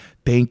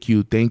Thank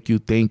you, thank you,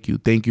 thank you.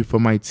 Thank you for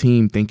my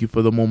team. Thank you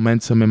for the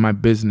momentum in my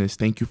business.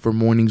 Thank you for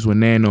Mornings with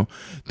Nano.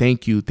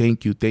 Thank you,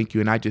 thank you, thank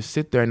you. And I just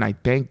sit there and I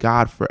thank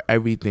God for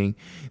everything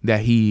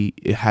that he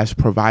has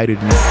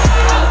provided me.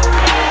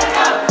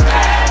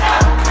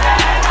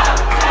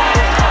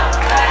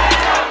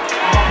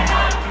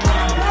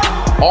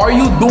 Are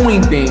you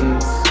doing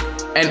things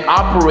and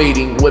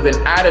operating with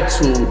an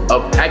attitude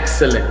of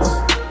excellence?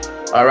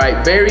 All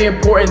right, very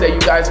important that you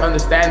guys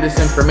understand this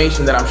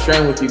information that I'm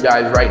sharing with you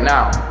guys right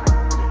now.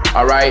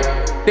 All right,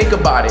 think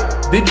about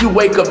it. Did you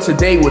wake up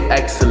today with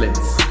excellence?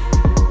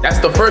 That's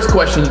the first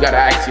question you gotta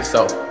ask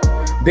yourself.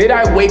 Did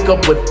I wake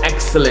up with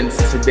excellence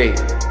today?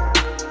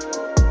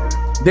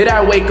 Did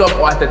I wake up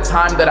at the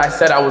time that I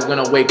said I was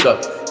gonna wake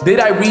up? Did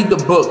I read the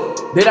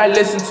book? Did I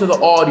listen to the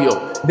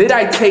audio? Did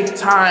I take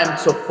time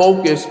to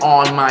focus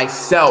on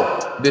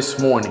myself this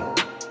morning?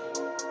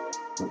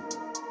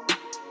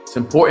 It's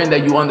important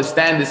that you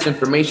understand this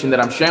information that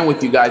I'm sharing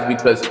with you guys,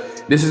 because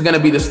this is gonna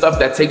be the stuff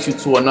that takes you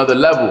to another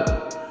level,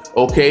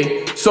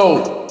 okay?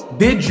 So,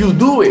 did you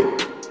do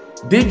it?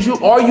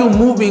 Are you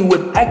moving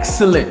with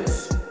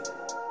excellence?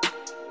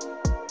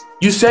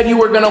 You said you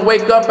were gonna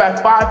wake up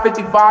at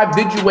 5:55.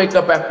 Did you wake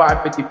up at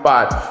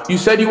 5:55? You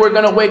said you were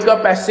gonna wake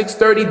up at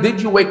 6:30. Did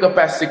you wake up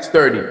at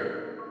 6:30?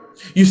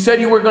 You said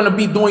you were gonna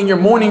be doing your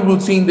morning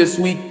routine this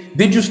week.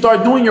 Did you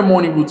start doing your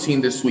morning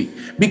routine this week?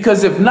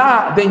 Because if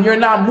not, then you're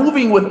not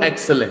moving with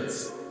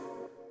excellence.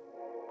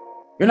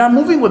 You're not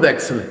moving with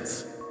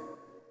excellence.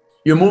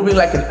 You're moving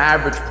like an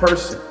average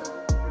person.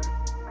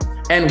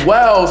 And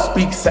well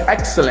speaks to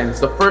excellence.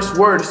 The first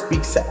word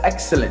speaks to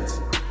excellence.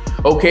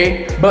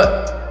 Okay?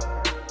 But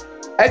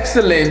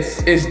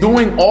excellence is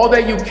doing all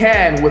that you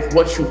can with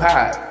what you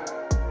have.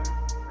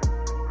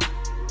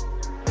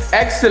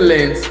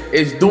 Excellence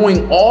is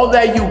doing all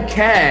that you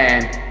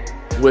can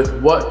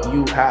with what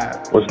you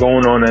have. What's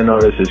going on? I know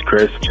this is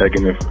Chris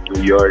checking in from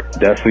New York.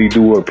 Definitely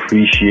do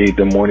appreciate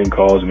the morning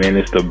calls, man.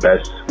 It's the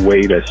best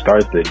way to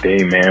start the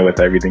day, man, with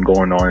everything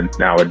going on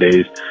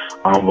nowadays.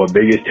 The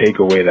biggest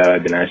takeaway that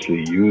I've been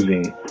actually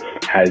using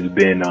has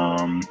been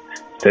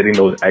setting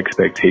those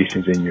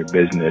expectations in your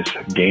business.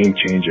 Game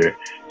changer.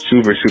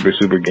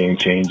 Super game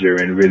changer,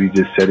 and really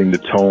just setting the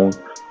tone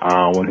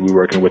when we're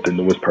working with the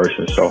newest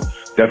person. So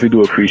definitely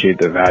do appreciate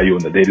the value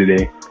in the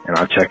day-to-day, and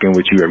I'll check in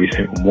with you every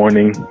single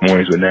morning.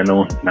 Mornings with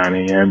Nano, 9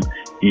 a.m.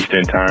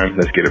 Eastern time.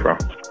 Let's get it, bro.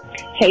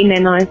 Hey,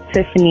 Nano, it's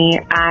Tiffany.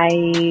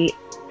 I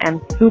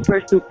am super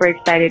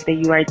excited that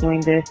you are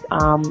doing this.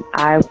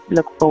 I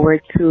look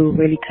forward to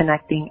really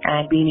connecting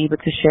and being able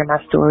to share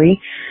my story.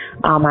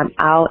 I'm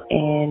out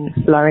in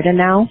Florida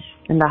now,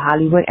 in the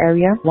Hollywood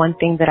area. One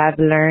thing that I've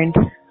learned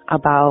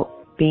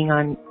about being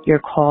on your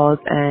calls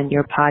and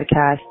your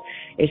podcast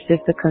is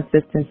just the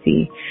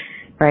consistency,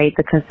 right?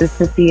 The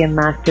consistency in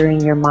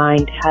mastering your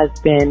mind has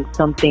been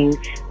something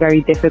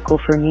very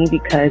difficult for me,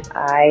 because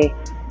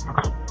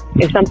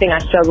it's something I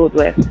struggled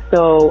with.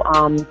 So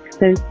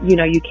since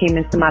you came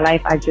into my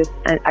life, I just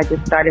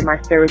started my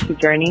spiritual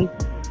journey,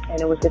 and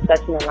it was just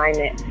such an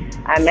alignment.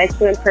 I met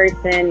you in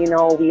person.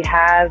 We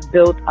have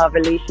built a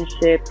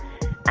relationship,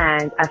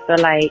 and I feel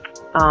like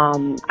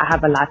I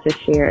have a lot to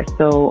share.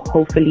 So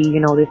hopefully,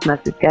 this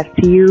message gets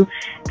to you.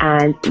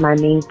 And my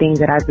main thing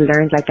that I've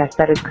learned, like I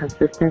said, is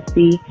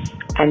consistency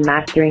and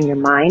mastering your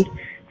mind.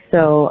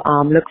 So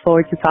look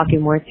forward to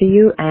talking more to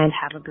you, and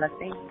have a blessed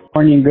day.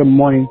 Good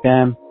morning,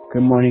 fam.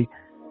 Good morning.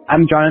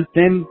 I'm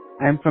Jonathan.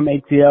 I'm from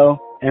ATL.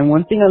 And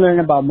one thing I learned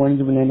about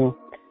Mornings with Nano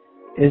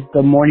is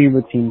the morning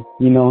routine.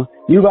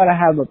 You gotta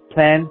have a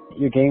plan,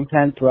 your game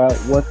plan throughout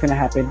what's gonna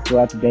happen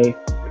throughout the day,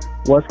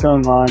 what's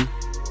going on.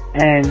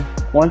 And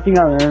one thing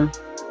I learned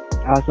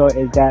also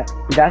is that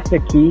that's the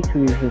key to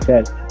your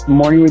success.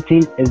 Morning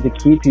routine is the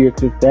key to your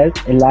success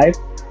in life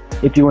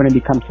if you want to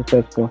become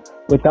successful.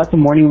 Without the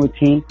morning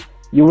routine,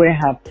 you wouldn't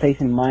have place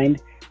in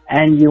mind,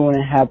 and you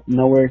wouldn't have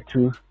nowhere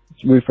to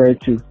refer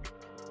to.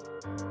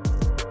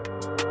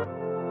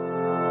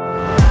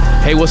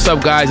 Hey, what's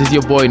up, guys? It's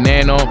your boy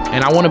Nano,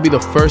 and I want to be the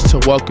first to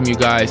welcome you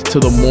guys to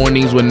the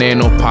Mornings with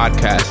Nano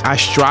podcast. I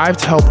strive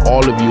to help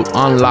all of you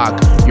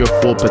unlock your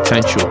full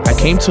potential. I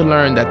came to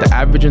learn that the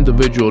average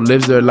individual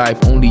lives their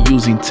life only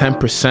using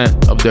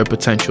 10% of their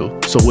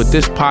potential. So with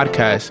this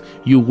podcast,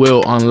 you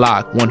will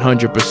unlock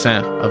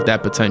 100% of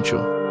that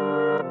potential.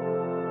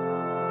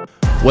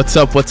 What's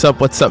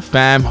up,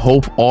 fam?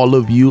 Hope all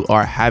of you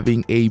are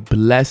having a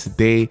blessed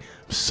day.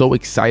 I'm so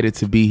excited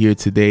to be here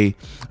today.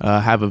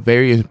 Have a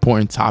very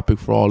important topic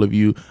for all of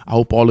you. I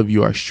hope all of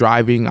you are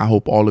striving. I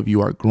hope all of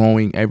you are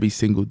growing every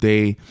single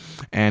day.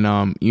 And,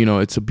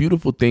 it's a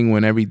beautiful thing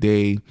when every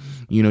day,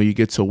 you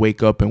get to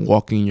wake up and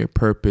walk in your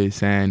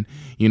purpose. And,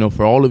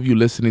 for all of you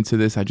listening to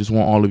this, I just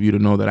want all of you to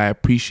know that I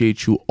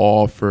appreciate you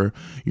all for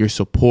your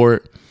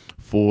support,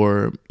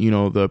 for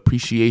the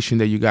appreciation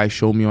that you guys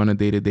show me on a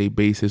day-to-day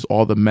basis,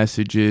 all the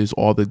messages,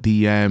 all the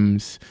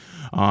DMs,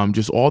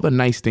 just all the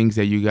nice things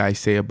that you guys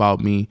say about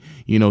me,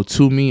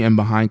 to me and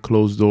behind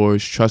closed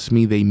doors. Trust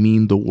me, they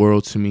mean the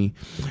world to me.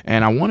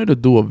 And I wanted to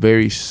do a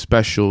very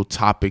special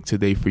topic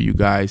today for you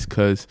guys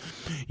because,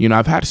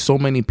 I've had so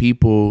many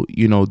people,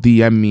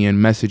 DM me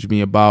and message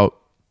me about,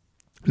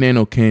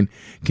 Nano, can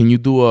you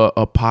do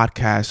a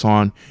podcast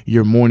on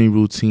your morning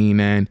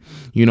routine and,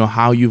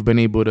 how you've been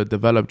able to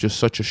develop just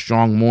such a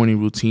strong morning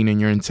routine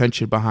and your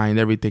intention behind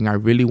everything? I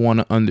really want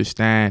to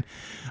understand,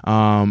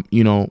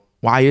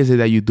 why is it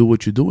that you do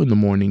what you do in the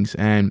mornings?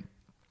 And,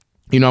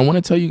 I want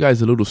to tell you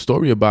guys a little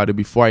story about it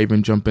before I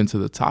even jump into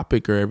the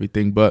topic or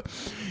everything. But,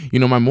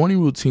 my morning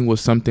routine was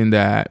something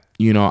that,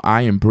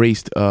 I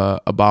embraced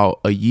about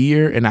a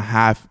year and a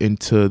half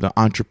into the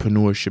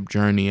entrepreneurship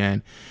journey.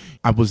 And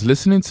I was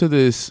listening to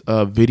this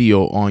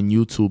video on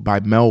YouTube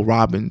by Mel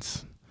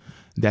Robbins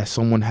that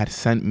someone had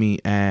sent me.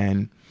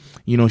 And,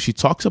 she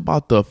talks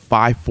about the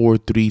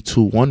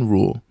 5-4-3-2-1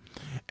 rule.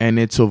 And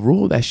it's a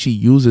rule that she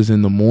uses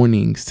in the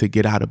mornings to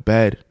get out of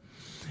bed.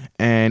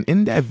 And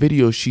in that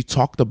video, she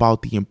talked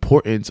about the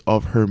importance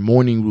of her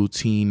morning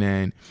routine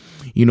and,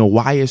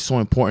 why it's so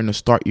important to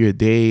start your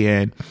day.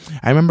 And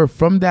I remember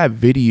from that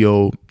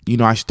video,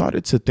 I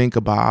started to think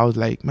about, I was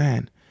like,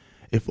 man,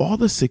 if all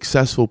the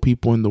successful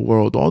people in the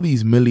world, all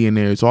these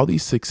millionaires, all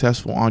these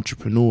successful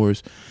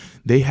entrepreneurs,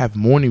 they have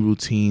morning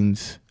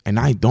routines and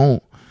I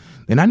don't,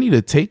 then I need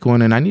to take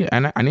one and I need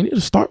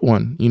to start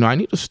one. I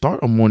need to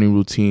start a morning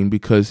routine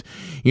because,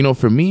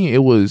 for me, it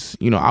was,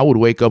 I would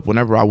wake up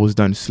whenever I was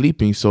done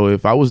sleeping. So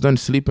if I was done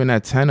sleeping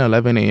at 10,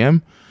 11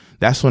 a.m.,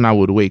 that's when I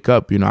would wake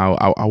up.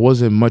 I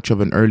wasn't much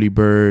of an early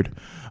bird.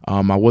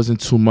 I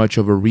wasn't too much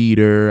of a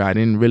reader. I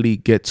didn't really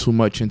get too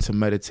much into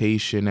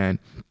meditation. And,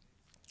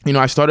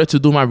 I started to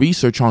do my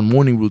research on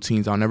morning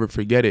routines. I'll never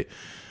forget it.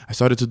 I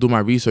started to do my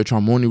research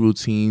on morning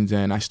routines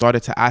and I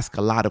started to ask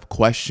a lot of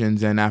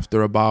questions. And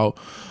after about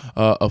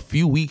a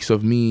few weeks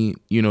of me,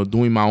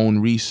 doing my own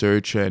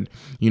research and,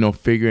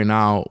 figuring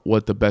out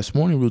what the best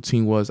morning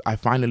routine was, I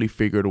finally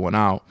figured one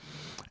out.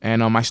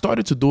 And I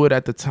started to do it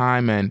at the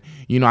time and,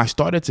 I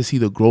started to see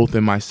the growth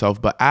in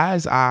myself. But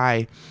as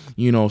I,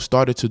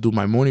 started to do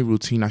my morning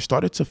routine, I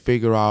started to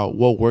figure out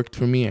what worked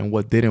for me and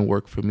what didn't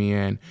work for me.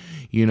 And,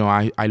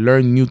 I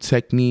learned new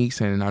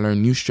techniques and I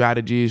learned new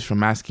strategies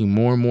from asking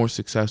more and more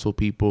successful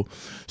people.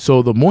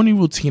 So the morning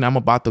routine I'm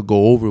about to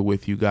go over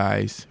with you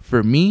guys,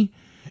 for me,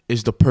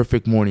 is the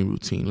perfect morning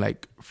routine.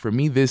 Like for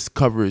me, this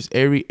covers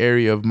every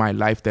area of my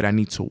life that I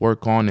need to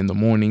work on in the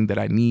morning, that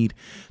I need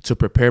to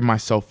prepare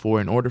myself for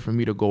in order for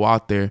me to go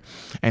out there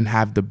and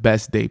have the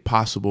best day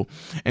possible.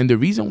 And the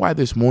reason why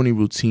this morning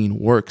routine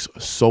works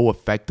so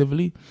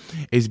effectively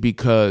is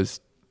because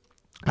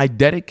I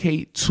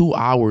dedicate 2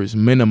 hours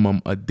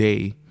minimum a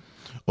day,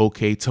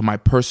 to my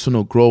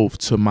personal growth,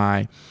 to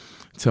my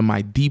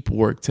deep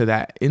work, to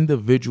that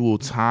individual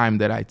time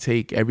that I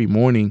take every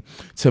morning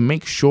to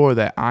make sure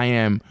that I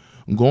am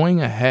going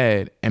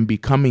ahead and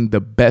becoming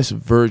the best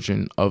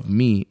version of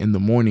me in the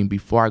morning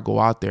before I go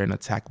out there and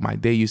attack my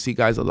day. You see,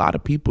 guys, a lot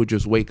of people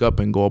just wake up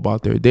and go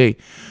about their day.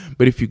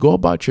 But if you go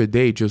about your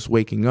day just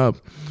waking up,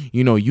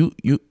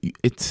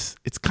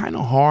 it's kind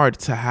of hard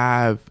to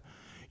have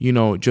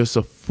just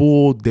a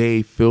full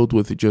day filled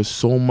with just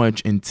so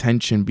much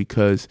intention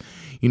because,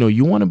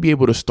 you want to be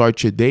able to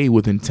start your day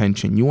with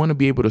intention. You want to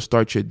be able to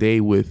start your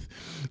day with,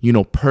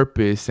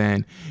 purpose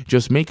and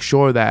just make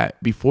sure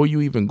that before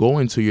you even go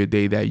into your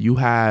day that you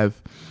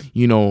have,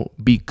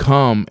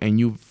 become and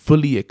you've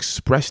fully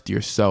expressed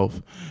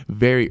yourself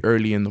very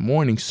early in the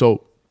morning.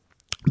 So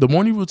the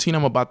morning routine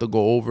I'm about to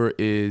go over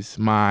is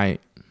my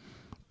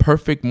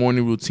perfect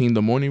morning routine,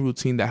 the morning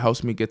routine that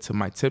helps me get to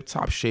my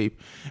tip-top shape.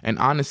 And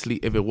honestly,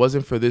 if it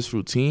wasn't for this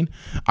routine,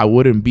 I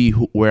wouldn't be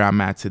where I'm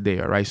at today,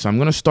 all right? So I'm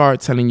going to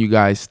start telling you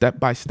guys step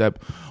by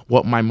step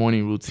what my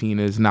morning routine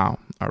is now,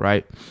 all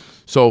right?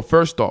 So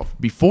first off,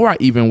 before I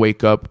even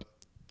wake up,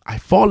 I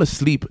fall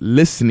asleep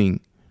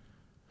listening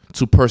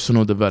to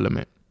personal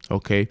development,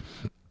 okay?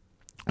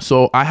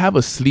 So I have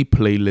a sleep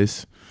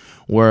playlist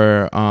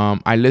where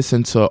I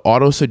listen to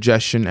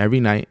auto-suggestion every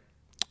night.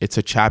 It's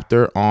a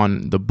chapter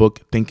on the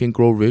book Think and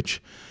Grow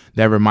Rich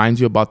that reminds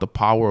you about the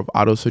power of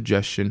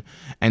auto-suggestion.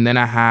 And then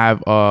I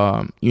have,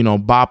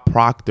 Bob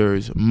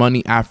Proctor's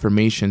Money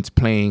Affirmations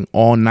playing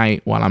all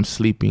night while I'm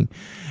sleeping.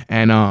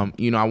 And,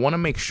 I want to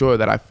make sure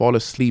that I fall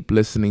asleep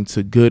listening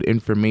to good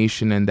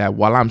information and that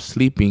while I'm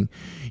sleeping,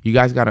 you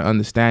guys got to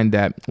understand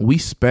that we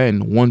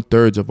spend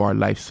 1/3 of our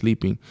life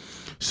sleeping.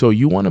 So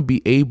you want to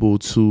be able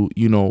to,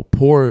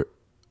 pour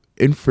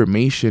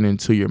information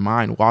into your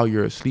mind while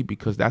you're asleep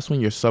because that's when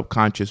your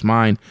subconscious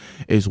mind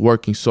is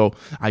working. So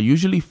I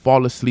usually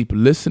fall asleep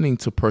listening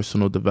to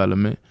personal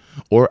development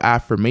or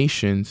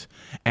affirmations,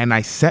 and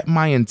I set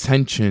my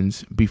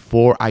intentions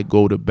before I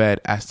go to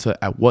bed as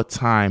to at what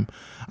time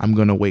I'm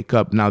going to wake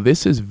up. Now,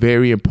 this is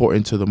very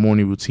important to the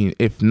morning routine.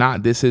 If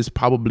not, this is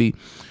probably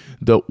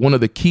one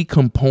of the key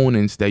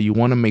components that you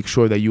want to make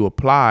sure that you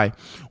apply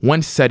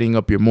when setting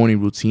up your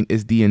morning routine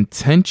is the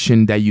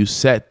intention that you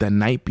set the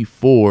night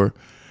before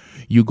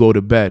you go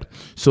to bed.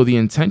 So the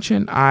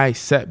intention I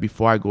set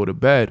before I go to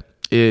bed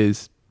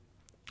is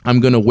I'm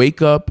going to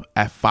wake up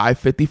at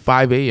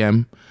 5:55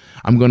 a.m.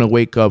 I'm going to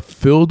wake up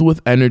filled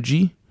with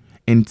energy,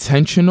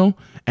 intentional,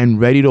 and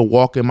ready to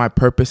walk in my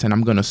purpose. And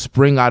I'm going to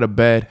spring out of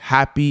bed,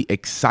 happy,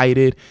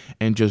 excited,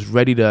 and just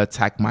ready to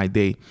attack my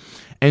day.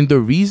 And the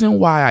reason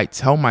why I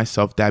tell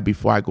myself that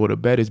before I go to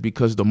bed is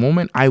because the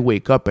moment I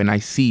wake up and I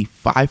see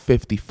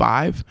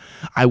 5:55,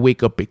 I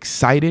wake up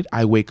excited,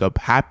 I wake up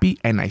happy,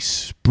 and I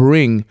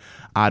spring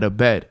out of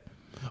bed.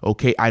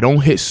 Okay, I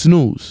don't hit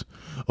snooze.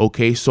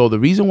 Okay, so the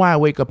reason why I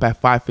wake up at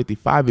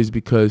 5:55 is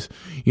because,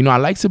 I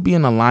like to be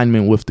in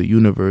alignment with the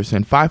universe.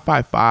 And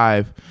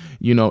 5:55,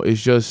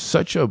 is just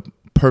such a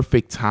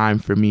perfect time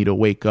for me to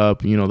wake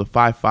up. The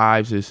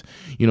 5/5s is,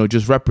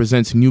 just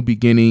represents new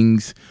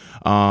beginnings,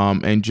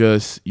 and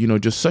just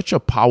such a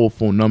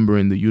powerful number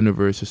in the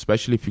universe,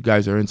 especially if you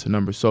guys are into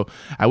numbers. So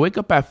I wake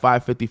up at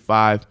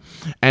 5:55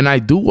 and I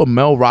do what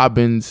Mel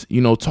Robbins,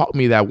 taught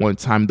me that one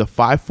time, the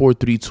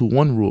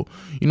 5-4-3-2-1 rule.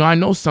 I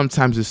know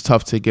sometimes it's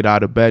tough to get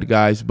out of bed,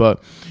 guys,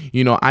 but,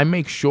 I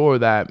make sure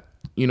that,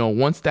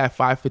 once that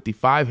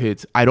 5:55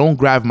 hits, I don't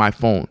grab my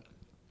phone.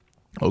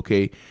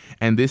 Okay.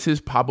 And this is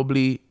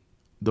probably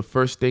the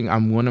first thing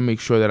I'm going to make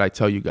sure that I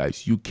tell you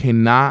guys. You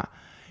cannot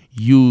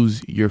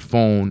use your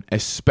phone,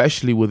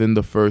 especially within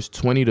the first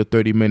 20 to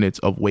 30 minutes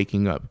of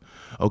waking up.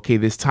 Okay,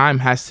 this time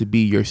has to be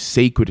your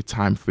sacred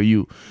time for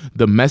you.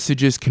 The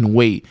messages can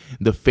wait.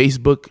 The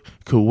Facebook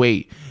could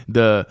wait.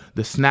 The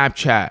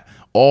Snapchat,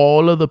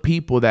 all of the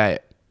people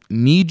that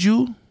need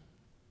you,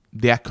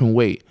 that can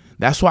wait.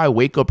 That's why I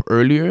wake up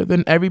earlier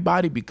than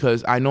everybody,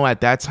 because I know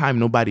at that time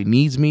nobody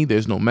needs me.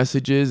 There's no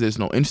messages. There's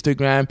no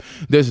Instagram.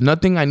 There's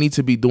nothing I need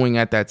to be doing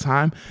at that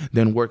time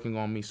than working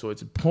on me. So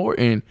it's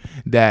important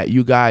that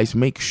you guys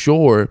make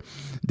sure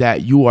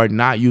that you are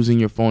not using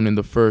your phone in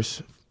the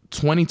first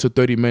 20 to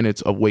 30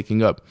 minutes of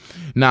waking up.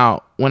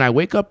 Now, when I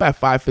wake up at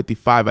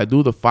 5:55, I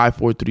do the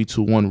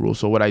 5-4-3-2-1 rule.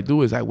 So what I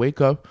do is I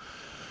wake up,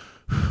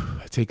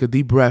 I take a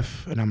deep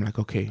breath, and I'm like,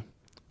 okay,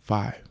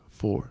 5,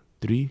 4,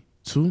 3,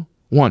 2,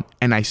 1,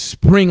 and I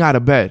spring out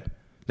of bed.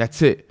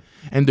 That's it.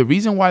 And the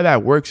reason why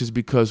that works is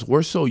because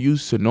we're so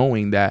used to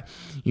knowing that,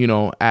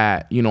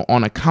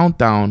 on a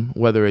countdown,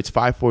 whether it's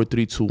 5, 4,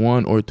 3, 2,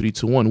 1 or 3,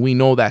 2, 1, we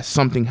know that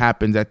something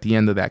happens at the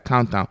end of that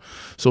countdown.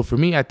 So for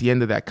me, at the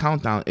end of that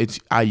countdown,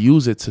 I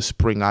use it to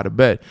spring out of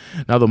bed.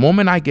 Now, the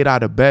moment I get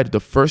out of bed, the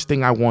first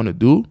thing I want to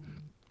do,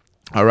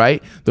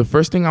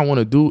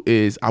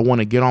 is I want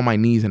to get on my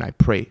knees and I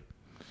pray.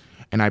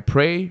 And I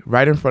pray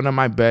right in front of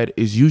my bed,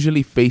 is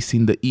usually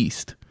facing the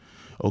east.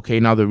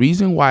 Okay, now the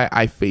reason why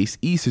I face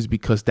east is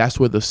because that's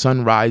where the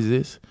sun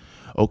rises.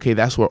 Okay,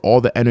 that's where all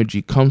the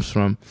energy comes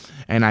from.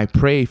 And I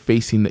pray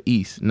facing the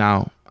east.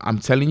 Now, I'm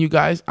telling you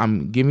guys,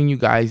 I'm giving you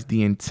guys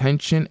the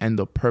intention and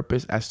the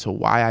purpose as to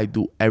why I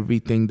do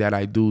everything that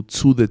I do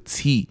to the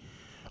T.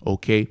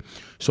 Okay,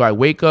 so I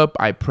wake up,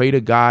 I pray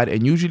to God.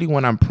 And usually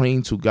when I'm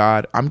praying to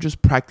God, I'm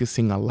just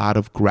practicing a lot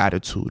of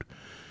gratitude.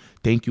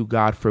 Thank you,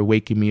 God, for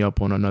waking me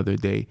up on another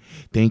day.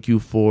 Thank you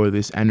for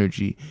this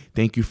energy.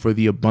 Thank you for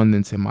the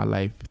abundance in my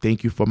life.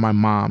 Thank you for my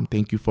mom.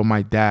 Thank you for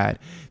my dad.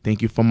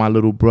 Thank you for my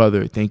little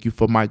brother. Thank you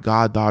for my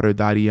goddaughter,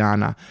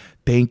 Dariana.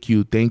 Thank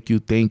you, thank you,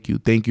 thank you.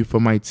 Thank you for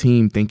my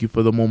team. Thank you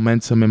for the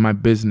momentum in my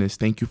business.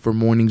 Thank you for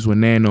Mornings with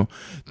Nano.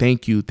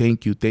 Thank you,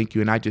 thank you, thank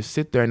you. And I just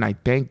sit there and I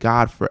thank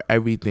God for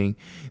everything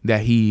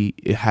that He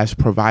has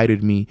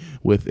provided me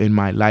with in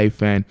my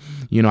life. And,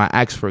 I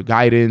ask for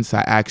guidance.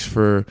 I ask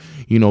for,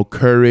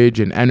 courage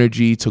and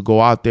energy to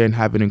go out there and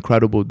have an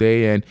incredible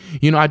day. And,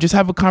 I just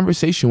have a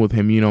conversation with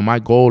Him. My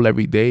goal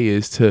every day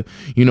is to,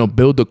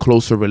 build a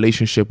closer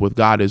relationship with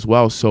God as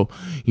well. So,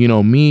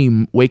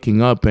 me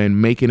waking up and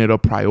making it a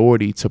priority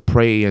to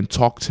pray and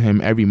talk to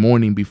Him every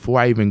morning before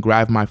I even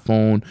grab my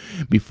phone,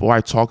 before I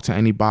talk to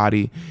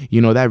anybody,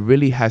 that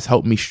really has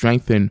helped me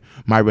strengthen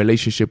my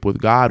relationship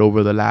with God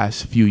over the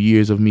last few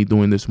years of me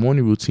doing this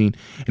morning routine.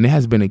 And it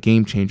has been a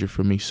game changer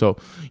for me. So,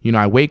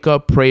 I wake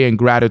up, pray, and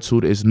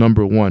gratitude is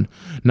number one.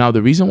 Now,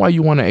 the reason why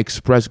you want to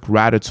express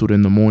gratitude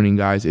in the morning,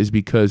 guys, is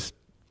because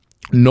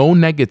no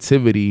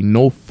negativity,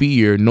 no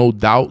fear, no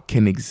doubt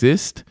can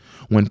exist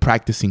when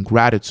practicing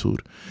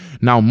gratitude.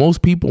 Now,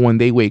 most people, when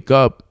they wake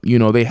up,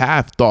 they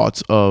have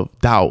thoughts of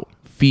doubt,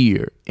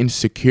 fear,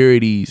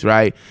 insecurities,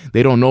 right?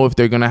 They don't know if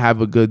they're going to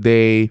have a good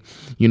day.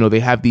 They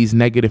have these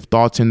negative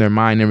thoughts in their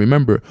mind. And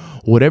remember,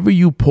 whatever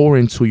you pour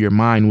into your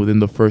mind within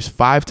the first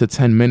 5 to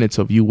 10 minutes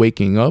of you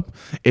waking up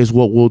is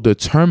what will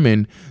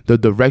determine the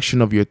direction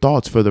of your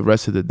thoughts for the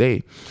rest of the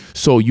day.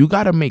 So you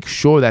got to make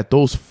sure that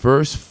those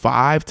first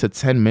 5 to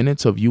 10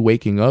 minutes of you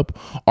waking up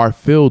are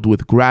filled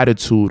with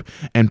gratitude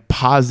and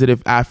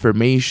positive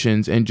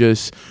affirmations and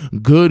just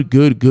good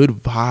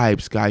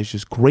vibes, guys.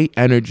 Just great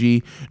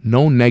energy,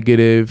 no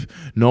negative,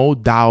 no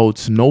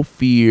doubts, no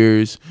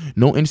fears,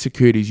 no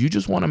insecurities. You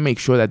just want to make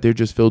sure that they're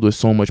just filled with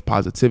so much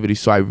positivity.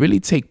 So I really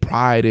take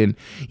pride in,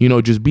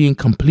 just being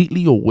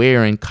completely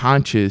aware and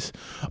conscious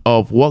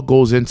of what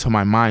goes into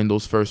my mind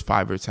those first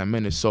 5 or 10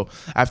 minutes. So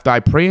after I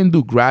pray and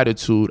do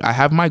gratitude, I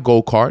have my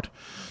go card.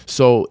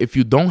 So if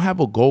you don't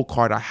have a goal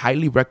card, I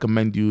highly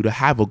recommend you to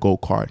have a goal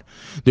card.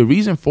 The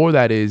reason for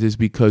that is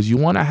because you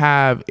want to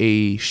have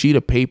a sheet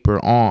of paper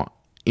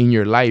in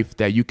your life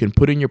that you can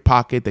put in your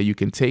pocket, that you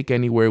can take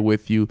anywhere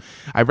with you.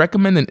 I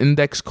recommend an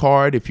index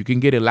card. If you can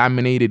get it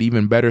laminated,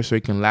 even better, so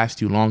it can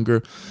last you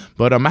longer.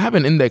 But I have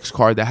an index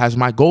card that has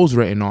my goals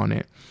written on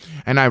it.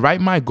 And I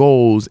write my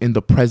goals in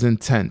the present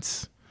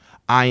tense.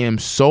 I am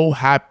so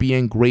happy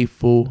and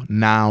grateful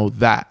now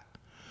that.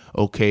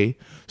 Okay.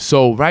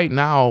 So right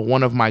now,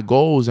 one of my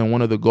goals and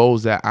one of the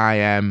goals that I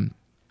am,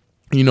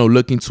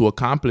 looking to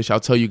accomplish, I'll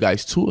tell you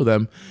guys two of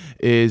them,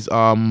 is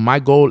my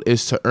goal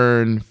is to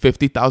earn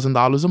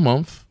 $50,000 a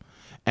month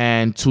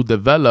and to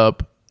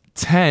develop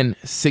 10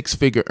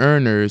 six-figure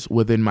earners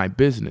within my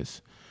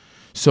business.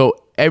 So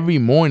every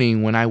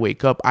morning when I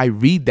wake up, I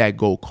read that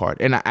goal card,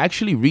 and I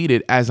actually read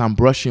it as I'm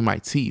brushing my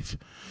teeth.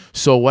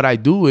 So what I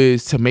do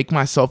is, to make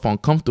myself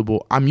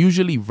uncomfortable, I'm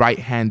usually right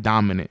hand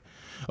dominant.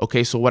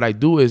 Okay, so what I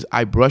do is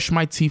I brush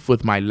my teeth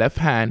with my left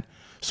hand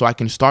so I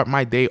can start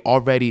my day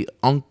already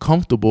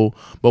uncomfortable.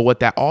 But what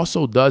that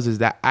also does is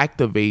that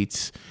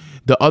activates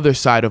the other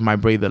side of my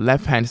brain, the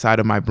left hand side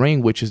of my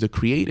brain, which is the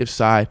creative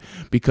side,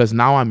 because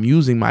now I'm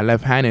using my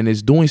left hand and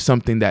it's doing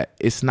something that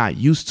it's not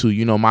used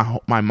to.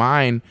 My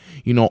mind,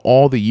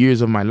 all the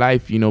years of my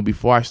life,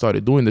 before I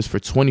started doing this for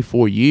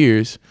 24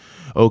 years,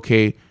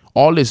 okay,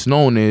 all it's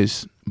known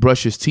is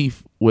brush his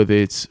teeth with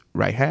its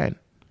right hand.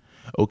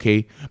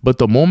 Okay. But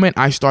the moment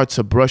I start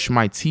to brush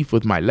my teeth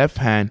with my left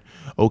hand,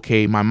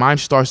 okay, my mind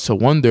starts to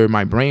wonder.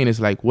 My brain is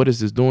like, what is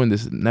this doing?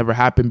 This never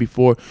happened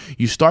before.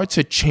 You start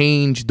to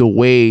change the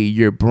way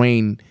your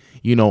brain,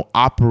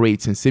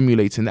 operates and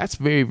simulates. And that's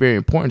very, very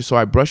important. So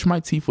I brush my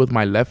teeth with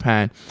my left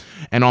hand.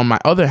 And on my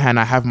other hand,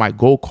 I have my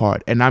goal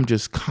card, and I'm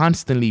just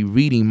constantly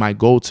reading my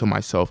goal to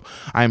myself.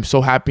 I am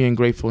so happy and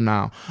grateful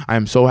now. I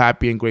am so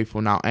happy and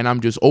grateful now. And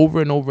I'm just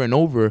over and over and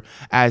over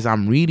as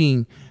I'm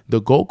reading the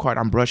goal card,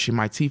 I'm brushing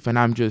my teeth, and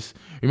I'm just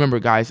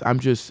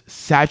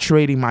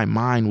saturating my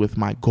mind with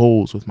my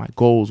goals,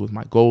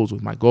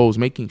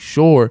 making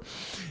sure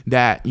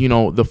that,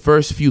 the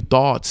first few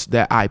thoughts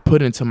that I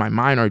put into my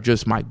mind are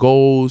just my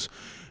goals,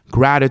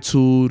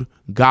 gratitude,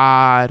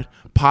 God,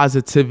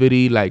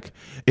 positivity. Like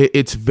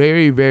it's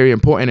very, very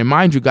important. And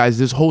mind you guys,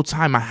 this whole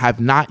time I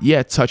have not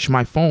yet touched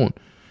my phone.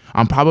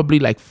 I'm probably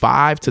like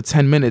 5 to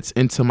 10 minutes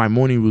into my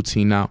morning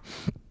routine now.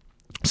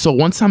 So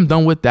once I'm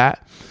done with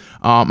that,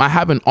 I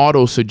have an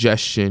auto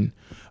suggestion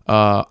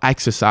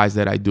exercise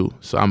that I do.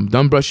 So I'm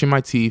done brushing my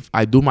teeth.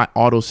 I do my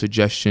auto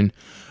suggestion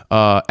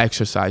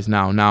exercise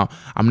now. Now,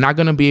 I'm not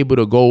going to be able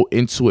to go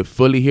into it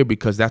fully here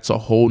because that's a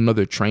whole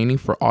nother training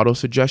for auto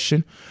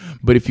suggestion.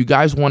 But if you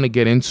guys want to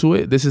get into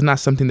it, this is not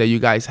something that you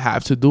guys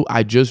have to do.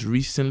 I just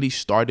recently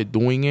started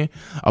doing it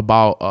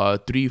about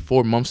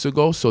 3-4 months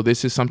ago. So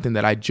this is something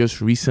that I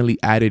just recently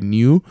added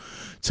new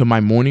to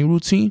my morning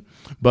routine.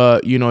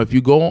 But, if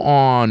you go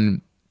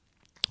on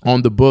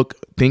the book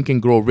Think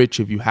and Grow Rich,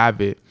 if you have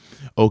it,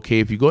 okay,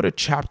 if you go to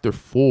chapter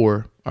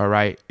 4, all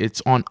right,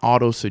 it's on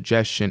auto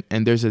suggestion,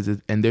 and there's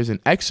an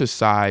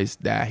exercise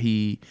that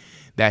he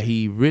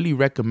really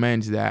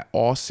recommends that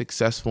all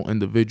successful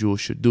individuals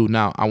should do.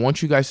 Now, I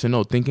want you guys to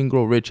know Think and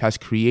Grow Rich has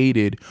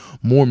created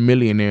more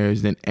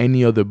millionaires than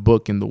any other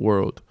book in the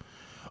world.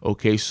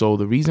 Okay, so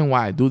the reason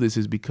why I do this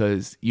is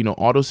because,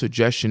 auto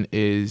suggestion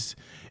is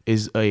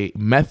a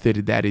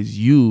method that is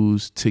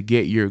used to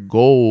get your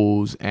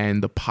goals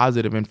and the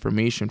positive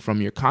information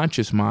from your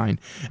conscious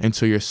mind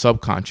into your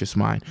subconscious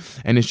mind.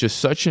 And it's just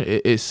such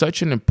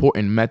an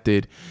important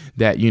method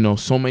that,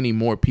 so many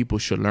more people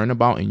should learn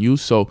about and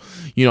use. So,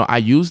 I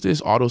use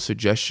this auto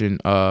suggestion,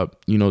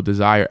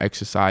 desire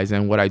exercise.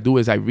 And what I do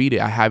is I read it.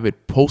 I have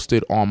it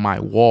posted on my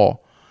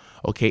wall.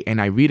 Okay.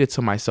 And I read it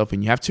to myself,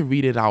 and you have to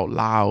read it out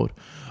loud.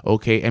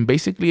 Okay. And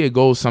basically it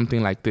goes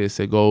something like this.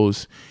 It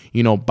goes,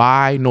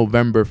 by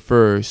November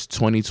 1st,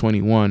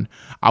 2021,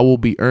 I will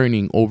be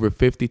earning over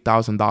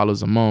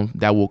 $50,000 a month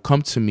that will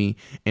come to me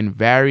in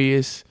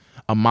various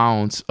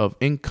amounts of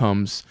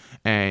incomes.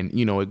 And,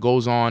 it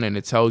goes on and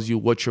it tells you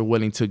what you're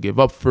willing to give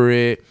up for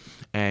it.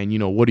 And,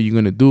 what are you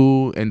going to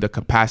do in the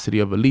capacity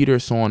of a leader,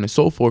 so on and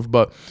so forth.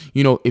 But,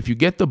 if you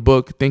get the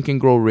book, Think and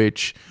Grow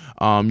Rich,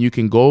 you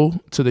can go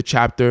to the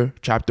chapter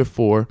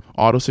 4,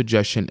 auto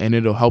suggestion, and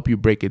it'll help you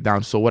break it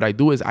down. So what I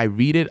do is I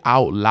read it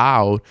out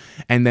loud,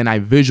 and then I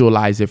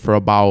visualize it for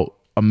about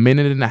a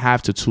minute and a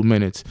half to 2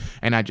 minutes.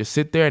 And I just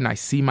sit there and I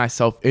see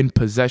myself in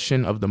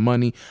possession of the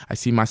money. I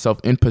see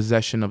myself in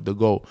possession of the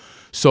goal.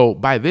 So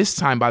by the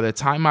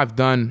time I've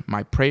done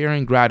my prayer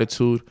and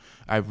gratitude,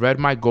 I've read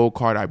my goal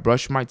card, I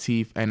brushed my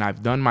teeth, and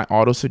I've done my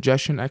auto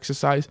suggestion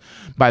exercise,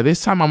 by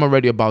this time I'm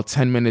already about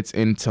 10 minutes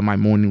into my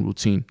morning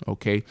routine.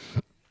 Okay.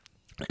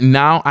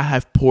 Now I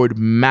have poured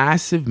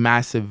massive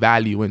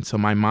value into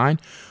my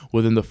mind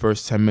within the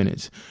first 10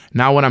 minutes.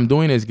 Now what I'm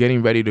doing is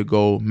getting ready to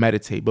go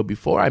meditate. But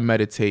before I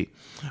meditate,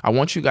 I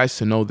want you guys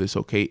to know this,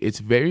 okay? It's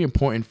very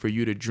important for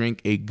you to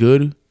drink a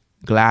good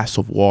glass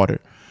of water,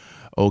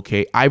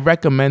 okay? I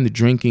recommend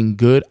drinking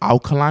good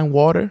alkaline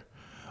water,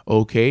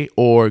 okay,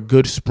 or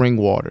good spring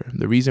water.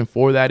 The reason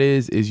for that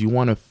is you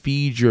want to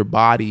feed your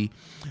body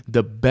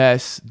the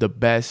best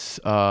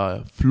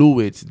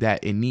fluids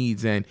that it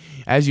needs. And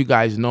as you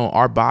guys know,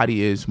 our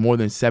body is more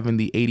than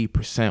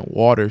 70-80%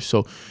 water.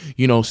 So,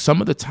 some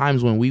of the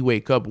times when we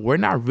wake up, we're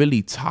not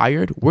really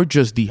tired, we're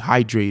just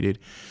dehydrated.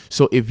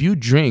 So if you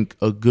drink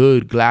a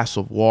good glass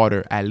of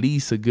water, at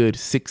least a good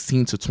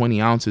 16 to 20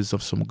 ounces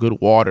of some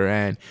good water,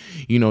 and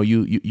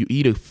you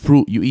eat a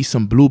fruit, you eat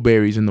some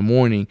blueberries in the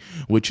morning,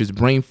 which is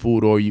brain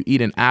food, or you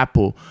eat an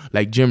apple,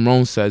 like Jim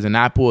Rohn says, an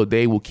apple a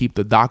day will keep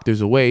the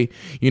doctors away.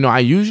 I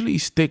usually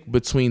stick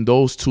between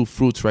those two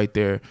fruits right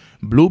there,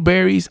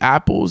 blueberries,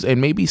 apples, and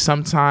maybe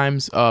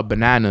sometimes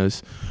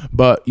bananas.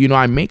 But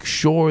I make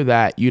sure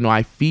that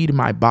I feed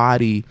my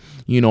body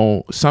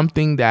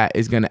something that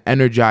is going to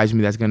energize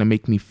me, that's going to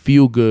make me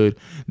feel good,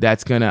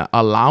 that's going to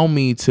allow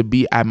me to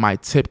be at my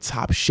tip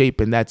top shape.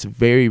 And that's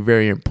very,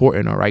 very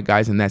important. All right,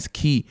 guys. And that's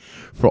key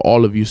for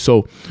all of you.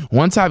 So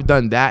once I've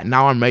done that,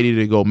 now I'm ready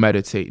to go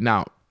meditate.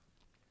 Now,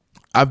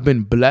 I've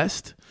been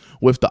blessed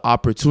with the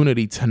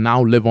opportunity to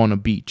now live on a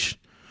beach.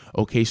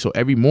 Okay, so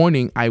every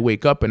morning I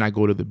wake up and I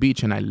go to the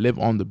beach and I live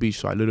on the beach.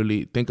 So I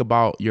literally think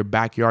about your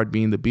backyard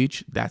being the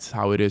beach. That's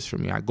how it is for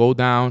me. I go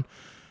down,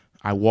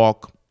 I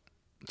walk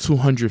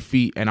 200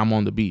 feet and I'm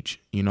on the beach,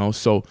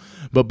 So,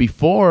 but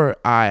before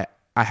I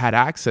had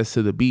access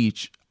to the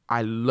beach,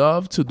 I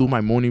love to do my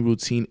morning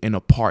routine in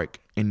a park,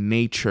 in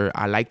nature.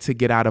 I like to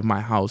get out of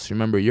my house.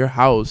 Remember, your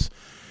house,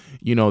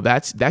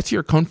 that's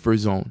your comfort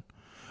zone.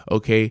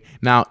 Okay.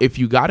 Now, if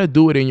you got to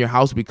do it in your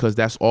house because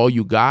that's all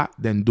you got,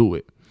 then do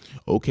it.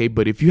 Okay.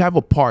 But if you have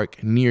a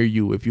park near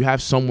you, if you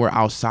have somewhere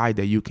outside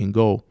that you can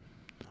go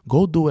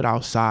do it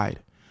outside.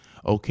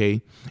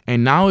 Okay.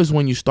 And now is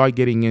when you start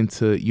getting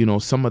into,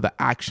 some of the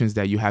actions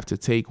that you have to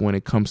take when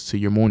it comes to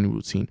your morning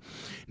routine.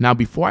 Now,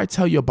 before I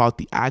tell you about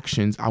the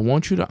actions, I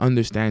want you to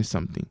understand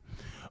something.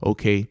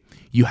 Okay.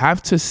 You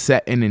have to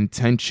set an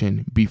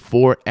intention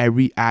before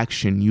every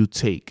action you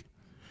take.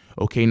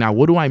 Okay. Now,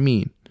 what do I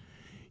mean?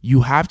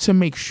 You have to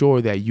make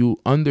sure that you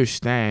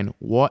understand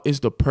what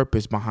is the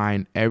purpose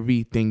behind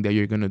everything that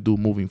you're going to do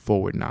moving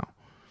forward now.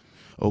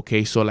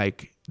 Okay. So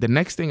like the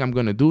next thing I'm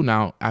going to do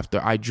now after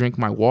I drink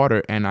my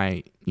water and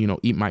I,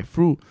 eat my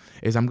fruit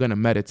is I'm going to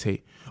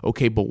meditate.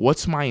 Okay. But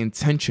what's my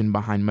intention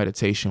behind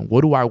meditation?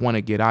 What do I want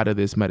to get out of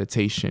this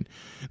meditation?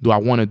 Do I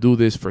want to do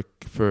this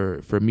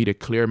for me to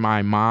clear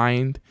my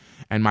mind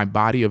and my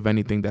body of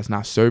anything that's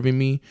not serving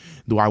me?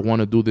 Do I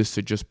want to do this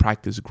to just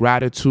practice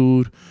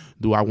gratitude?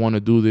 Do I want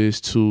to do this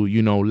to,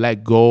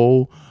 let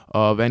go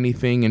of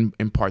anything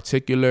in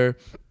particular?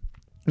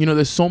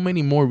 There's so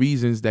many more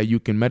reasons that you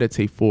can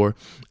meditate for.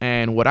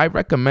 And what I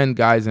recommend,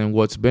 guys, and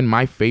what's been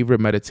my favorite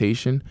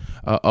meditation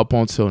up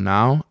until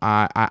now,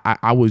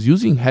 I was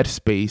using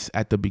Headspace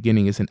at the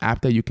beginning. It's an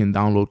app that you can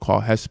download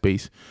called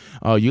Headspace.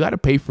 You got to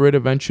pay for it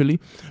eventually.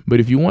 But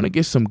if you want to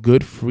get some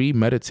good free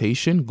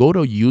meditation, go to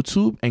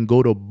YouTube and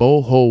go to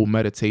Boho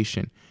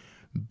Meditation,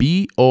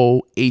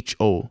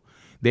 BOHO.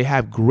 They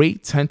have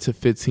great 10 to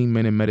 15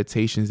 minute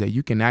meditations that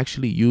you can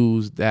actually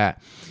use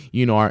that,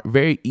 are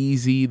very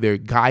easy. They're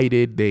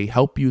guided. They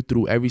help you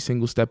through every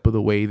single step of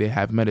the way. They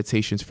have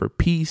meditations for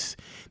peace.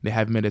 They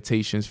have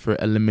meditations for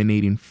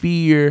eliminating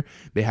fear.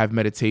 They have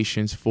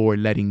meditations for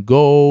letting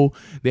go.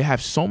 They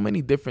have so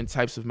many different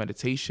types of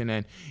meditation.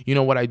 And,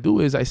 what I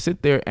do is I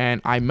sit there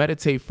and I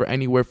meditate for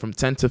anywhere from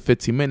 10 to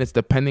 15 minutes,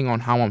 depending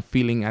on how I'm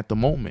feeling at the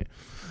moment.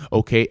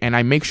 Okay. And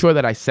I make sure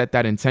that I set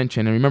that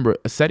intention. And remember,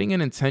 setting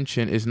an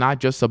intention is not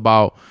just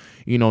about,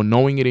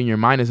 knowing it in your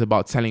mind, is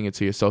about telling it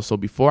to yourself. So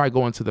before I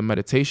go into the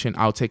meditation,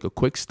 I'll take a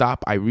quick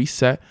stop. I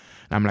reset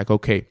and I'm like,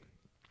 okay,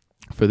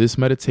 for this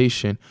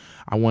meditation,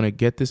 I want to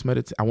get this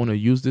I want to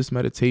use this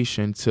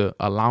meditation to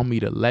allow me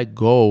to let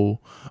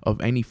go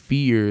of any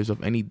fears,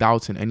 of any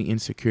doubts and any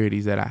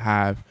insecurities that I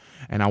have.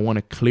 And I want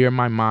to clear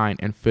my mind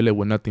and fill it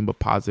with nothing but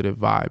positive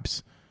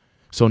vibes.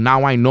 So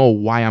now I know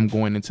why I'm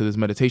going into this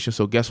meditation.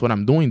 So guess what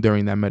I'm doing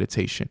during that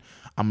meditation?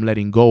 I'm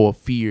letting go of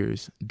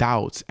fears,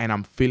 doubts, and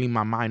I'm filling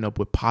my mind up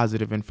with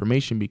positive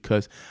information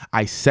because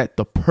I set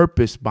the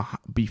purpose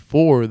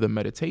before the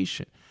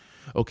meditation.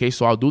 Okay,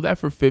 so I'll do that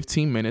for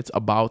 15 minutes,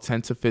 about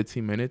 10 to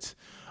 15 minutes.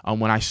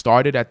 When I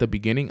started at the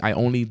beginning, I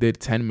only did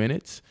 10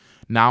 minutes.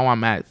 Now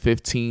I'm at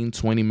 15,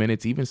 20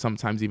 minutes,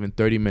 sometimes even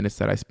 30 minutes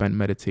that I spend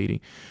meditating.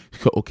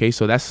 Okay,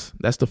 so that's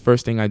the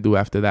first thing I do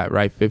after that,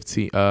 right?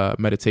 15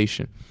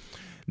 meditation.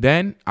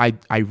 Then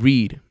I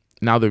read.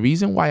 Now, the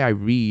reason why I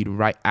read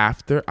right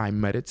after I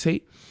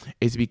meditate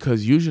is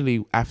because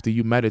usually after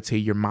you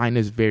meditate, your mind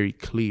is very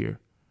clear.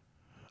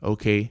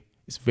 Okay,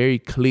 it's very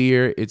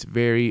clear. It's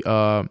very,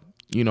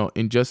 in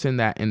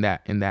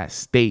that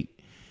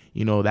state,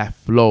 that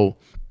flow.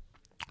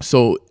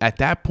 So at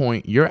that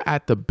point, you're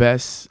at the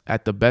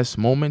best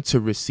moment to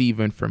receive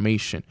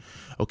information.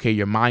 Okay,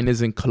 your mind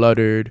isn't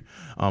cluttered.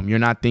 You're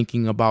not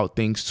thinking about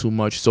things too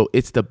much. So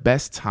it's the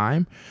best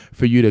time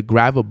for you to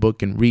grab a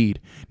book and read.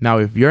 Now,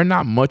 if you're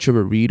not much of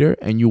a reader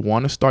and you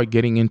want to start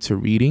getting into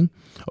reading,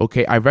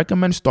 okay, I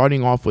recommend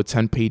starting off with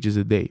 10 pages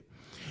a day.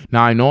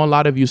 Now, I know a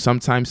lot of you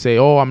sometimes say,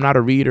 oh, I'm not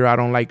a reader, I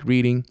don't like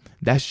reading.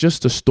 That's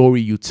just a story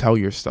you tell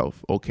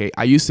yourself, okay?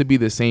 I used to be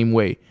the same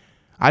way.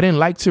 I didn't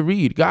like to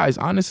read. Guys,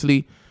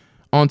 honestly,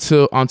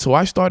 until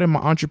I started my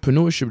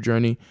entrepreneurship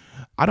journey,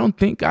 I don't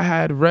think I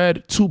had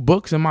read 2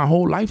 books in my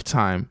whole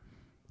lifetime.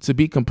 To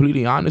be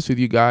completely honest with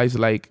you guys,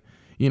 like,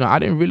 you know, I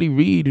didn't really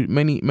read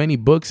many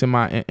books in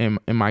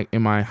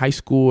my high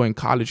school and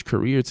college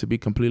career, to be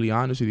completely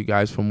honest with you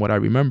guys, from what I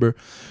remember.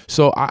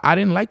 So I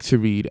didn't like to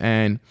read.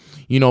 And,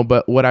 you know,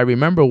 but what I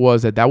remember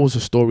was that was a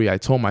story I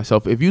told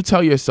myself. If you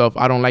tell yourself,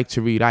 I don't like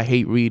to read, I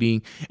hate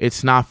reading,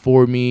 it's not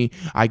for me,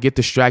 I get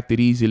distracted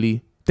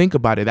easily, think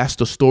about it. That's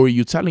the story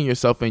you're telling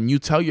yourself, and you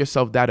tell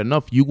yourself that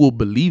enough, you will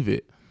believe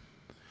it.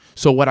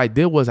 So what I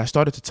did was I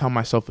started to tell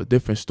myself a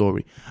different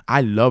story.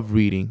 I love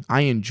reading.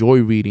 I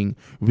enjoy reading.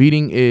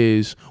 Reading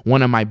is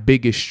one of my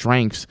biggest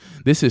strengths.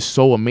 This is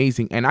so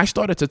amazing. And I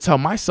started to tell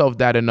myself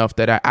that enough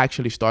that I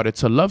actually started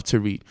to love to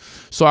read.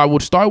 So I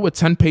would start with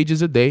 10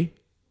 pages a day,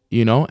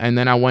 you know, and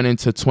then I went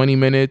into 20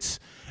 minutes.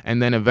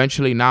 And then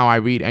eventually now I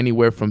read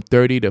anywhere from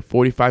 30 to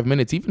 45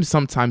 minutes, even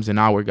sometimes an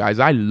hour, guys.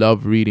 I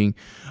love reading.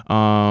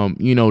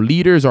 You know,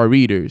 leaders are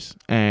readers.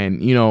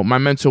 And, you know, my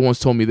mentor once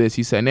told me this.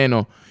 He said,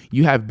 Neno,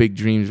 you have big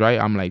dreams, right?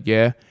 I'm like,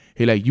 yeah.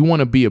 He like, you want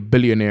to be a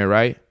billionaire,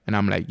 right? And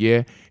I'm like,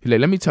 yeah. He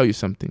like, let me tell you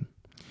something.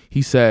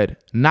 He said,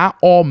 not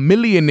all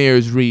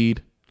millionaires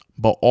read,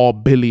 but all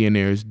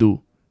billionaires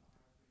do.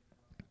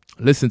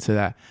 Listen to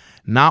that.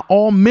 Not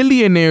all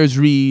millionaires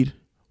read,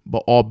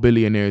 but all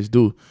billionaires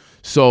do.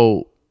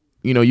 So,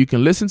 you know, you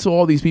can listen to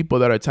all these people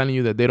that are telling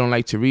you that they don't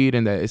like to read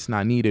and that it's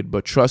not needed.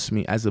 But trust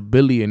me, as a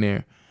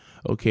billionaire,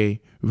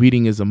 okay,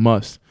 reading is a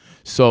must.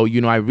 So, you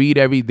know, I read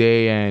every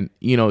day, and,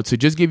 you know, to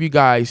just give you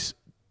guys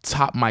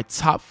my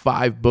top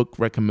 5 book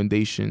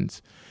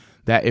recommendations,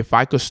 that if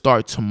I could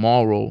start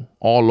tomorrow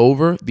all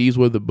over, these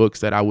were the books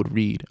that I would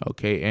read.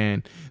 Okay.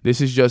 And this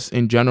is just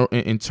in general,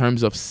 in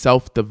terms of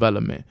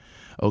self-development.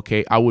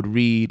 Okay. I would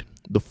read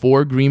the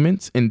 4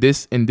 Agreements in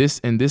this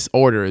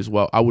order as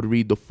well. I would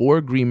read the 4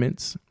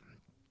 Agreements.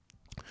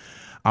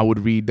 I would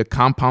read The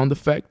Compound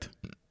Effect,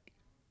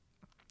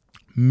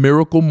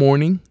 Miracle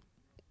Morning,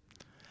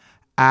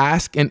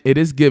 Ask and It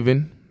Is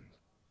Given,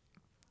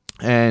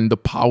 and The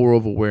Power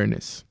of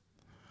Awareness.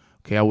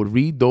 Okay, I would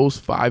read those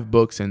 5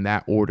 books in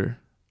that order.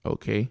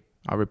 Okay,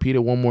 I'll repeat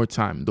it one more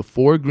time. The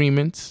 4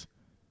 Agreements,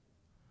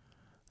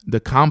 The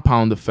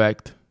Compound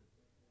Effect,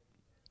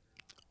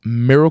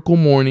 Miracle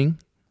Morning,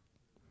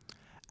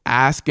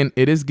 Ask and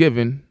It Is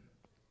Given,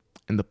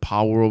 and The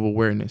Power of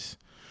Awareness.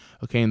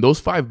 Okay, and those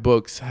 5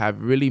 books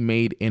have really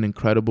made an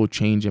incredible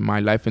change in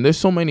my life. And there's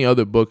so many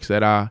other books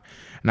that I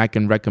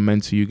can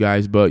recommend to you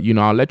guys. But, you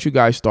know, I'll let you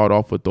guys start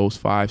off with those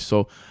 5.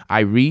 So I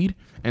read,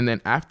 and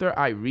then after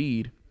I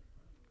read,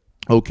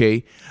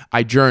 okay,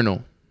 I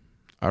journal.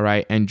 All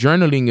right. And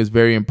journaling is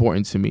very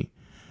important to me.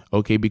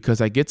 Okay, because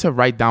I get to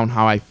write down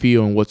how I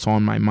feel and what's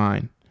on my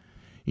mind.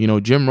 You know,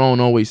 Jim Rohn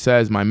always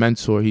says, my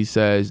mentor, he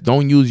says,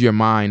 don't use your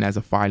mind as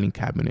a filing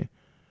cabinet.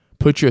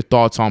 Put your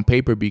thoughts on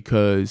paper,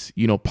 because,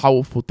 you know,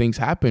 powerful things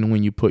happen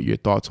when you put your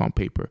thoughts on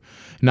paper.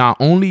 Now,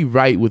 only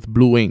write with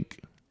blue ink.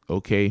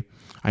 Okay.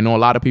 I know a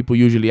lot of people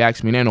usually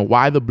ask me, Nano,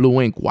 why the blue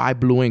ink? Why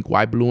blue ink?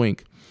 Why blue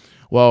ink?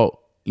 Well,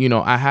 you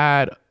know, I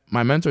had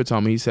my mentor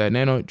tell me, he said,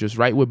 Nano, just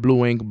write with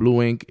blue ink.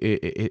 Blue ink,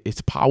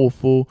 it's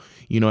powerful.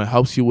 You know, it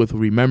helps you with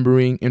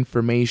remembering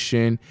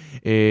information.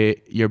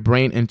 Your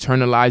brain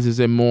internalizes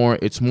it more.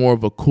 It's more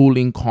of a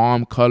cooling,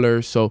 calm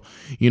color. So,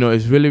 you know,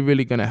 it's really,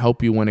 really going to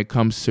help you when it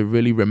comes to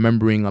really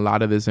remembering a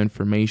lot of this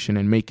information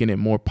and making it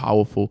more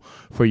powerful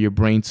for your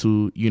brain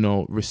to, you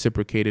know,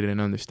 reciprocate it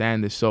and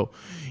understand this. So,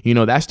 you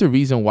know, that's the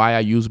reason why I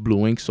use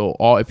blue ink. So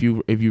if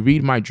you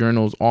read my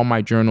journals, all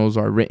my journals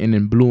are written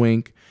in blue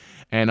ink.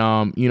 And,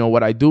 you know,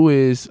 what I do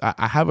is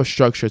I have a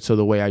structure to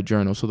the way I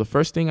journal. So the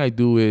first thing I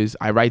do is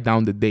I write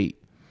down the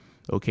date.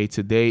 Okay,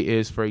 today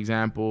is, for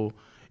example,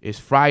 is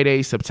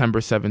Friday,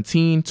 September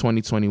 17,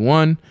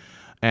 2021,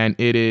 and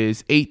it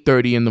is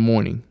 8:30 in the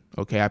morning.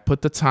 Okay, I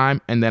put the time,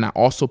 and then I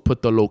also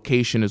put the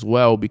location as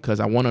well,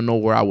 because I want to know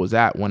where I was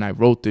at when I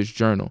wrote this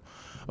journal.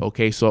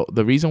 Okay, so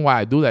the reason why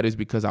I do that is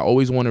because I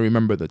always want to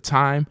remember the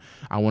time,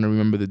 I want to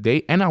remember the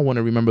date, and I want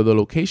to remember the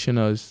location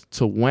as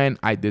to when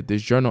I did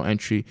this journal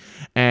entry.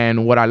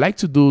 And what I like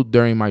to do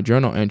during my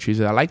journal entries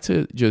is I like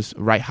to just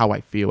write how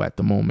I feel at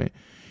the moment.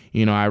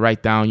 You know, I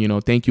write down, you know,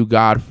 thank you,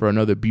 God, for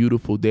another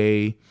beautiful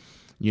day.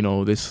 You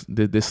know,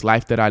 this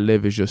life that I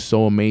live is just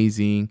so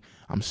amazing.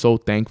 I'm so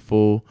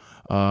thankful.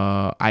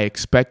 I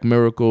expect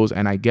miracles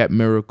and I get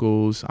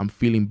miracles. I'm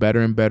feeling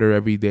better and better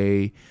every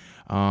day.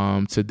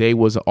 Today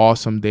was an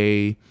awesome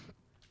day.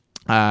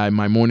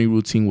 My morning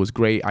routine was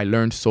great. I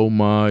learned so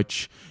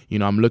much. You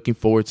know, I'm looking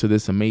forward to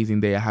this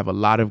amazing day. I have a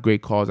lot of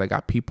great calls. I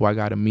got people I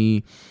got to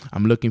meet.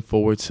 I'm looking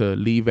forward to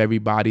leave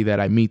everybody that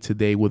I meet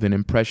today with an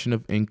impression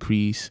of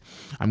increase.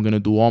 I'm going to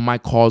do all my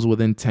calls with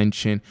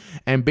intention.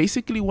 And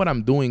basically what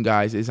I'm doing,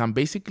 guys, is I'm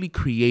basically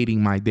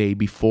creating my day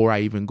before I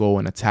even go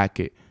and attack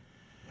it.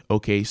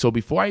 Okay, so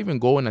before I even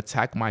go and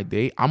attack my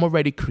day, I'm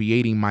already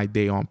creating my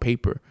day on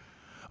paper.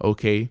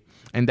 Okay.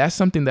 And that's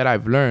something that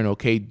I've learned.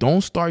 Okay.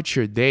 Don't start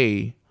your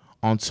day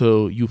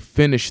until you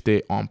finished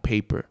it on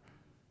paper.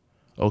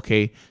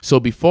 Okay. So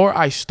before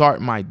I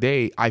start my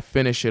day, I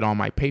finish it on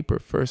my paper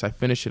first. I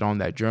finish it on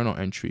that journal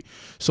entry.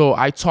 So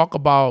I talk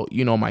about,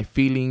 my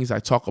feelings. I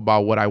talk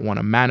about what I want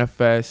to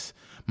manifest,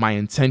 my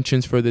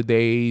intentions for the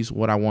days,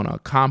 what I want to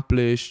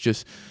accomplish,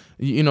 just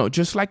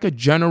like a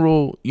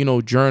general,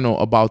 journal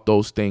about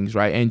those things,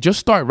 right? And just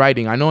start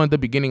writing. I know in the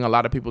beginning, a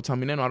lot of people tell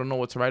me, no, I don't know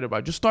what to write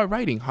about. Just start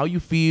writing how you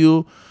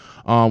feel.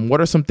 What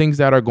are some things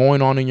that are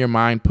going on in your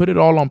mind? Put it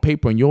all on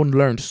paper and you'll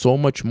learn so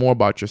much more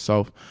about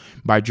yourself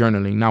by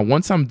journaling. Now,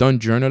 once I'm done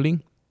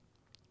journaling,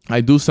 I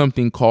do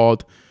something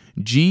called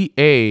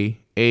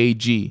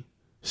GAAG.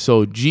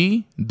 So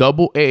GAAG.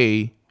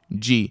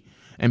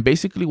 And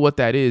basically what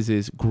that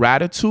is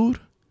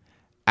gratitude,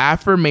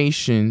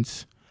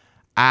 affirmations,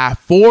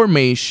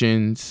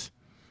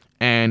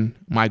 and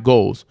my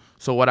goals.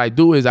 So what I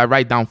do is I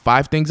write down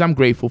 5 things I'm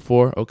grateful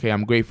for. Okay,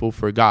 I'm grateful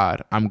for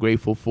God. I'm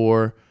grateful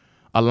for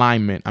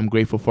alignment. I'm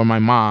grateful for my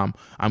mom.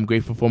 I'm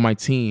grateful for my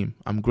team.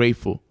 I'm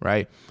grateful,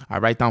 right? I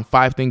write down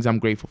 5 things I'm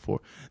grateful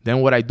for. Then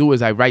what I do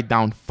is I write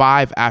down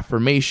 5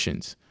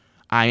 affirmations.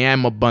 I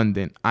am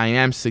abundant. I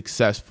am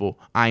successful.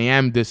 I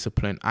am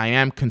disciplined. I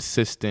am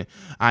consistent.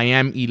 I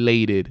am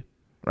elated,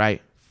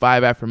 right?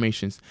 5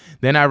 affirmations.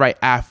 Then I write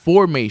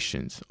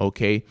affirmations,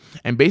 okay?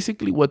 And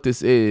basically what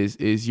this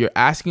is you're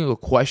asking a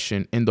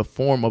question in the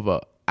form of a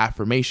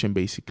affirmation,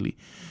 basically.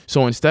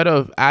 So instead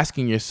of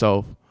asking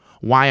yourself,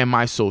 why am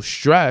I so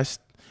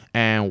stressed?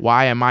 And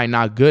why am I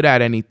not good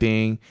at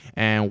anything?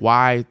 And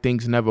why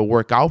things never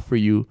work out for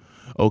you?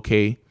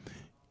 Okay.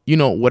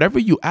 Whatever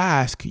you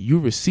ask, you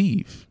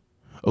receive.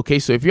 Okay.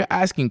 So if you're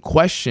asking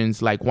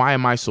questions like, why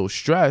am I so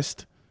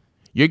stressed?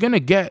 You're going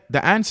to get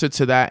the answer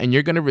to that. And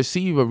you're going to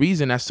receive a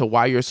reason as to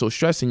why you're so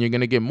stressed. And you're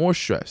going to get more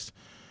stressed.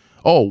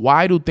 Oh,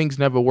 why do things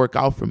never work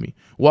out for me?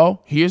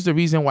 Well, here's the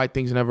reason why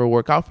things never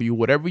work out for you.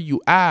 Whatever you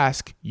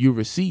ask, you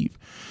receive.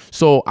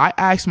 So I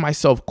ask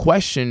myself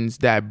questions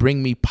that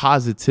bring me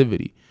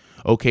positivity.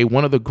 Okay,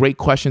 one of the great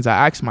questions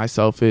I ask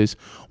myself is,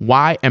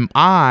 why am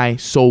I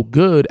so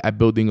good at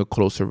building a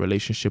closer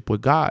relationship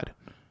with God?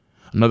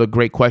 Another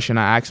great question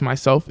I ask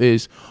myself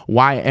is,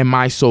 why am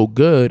I so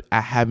good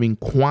at having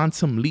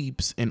quantum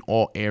leaps in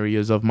all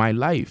areas of my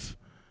life?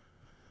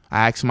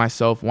 I ask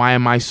myself, why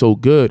am I so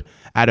good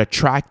at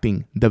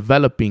attracting,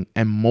 developing,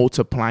 and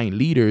multiplying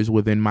leaders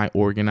within my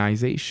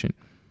organization?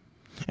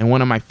 And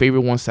one of my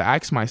favorite ones to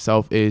ask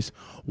myself is,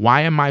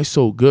 why am I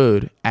so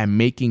good at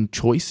making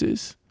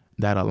choices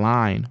that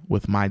align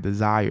with my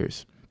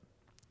desires?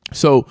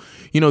 So,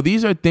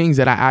 these are things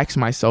that I ask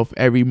myself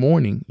every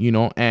morning,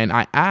 and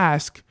I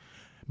ask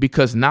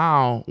because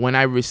now when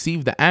I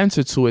receive the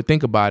answer to it,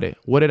 think about it.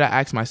 What did I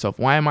ask myself?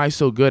 Why am I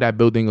so good at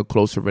building a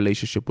closer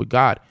relationship with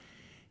God?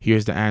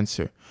 Here's the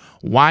answer.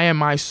 Why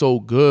am I so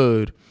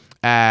good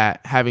at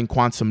having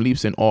quantum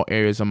leaps in all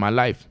areas of my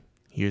life?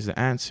 Here's the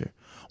answer.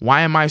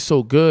 Why am I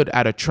so good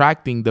at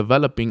attracting,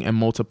 developing, and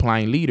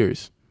multiplying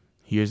leaders?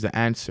 Here's the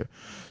answer.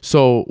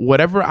 So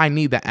whatever I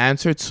need the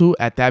answer to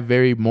at that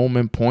very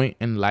point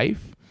in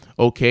life,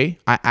 okay,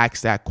 I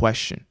ask that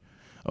question.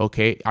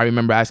 Okay, I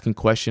remember asking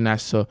question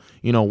as to,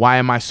 why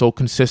am I so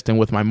consistent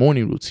with my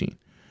morning routine?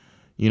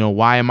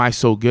 Why am I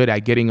so good at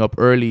getting up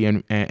early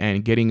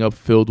and getting up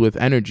filled with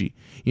energy?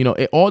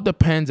 It all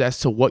depends as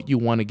to what you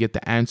want to get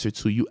the answer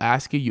to. You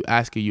ask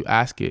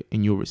it,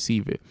 and you'll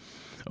receive it.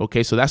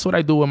 Okay, so that's what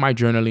I do with my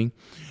journaling.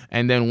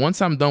 And then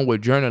once I'm done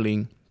with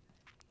journaling,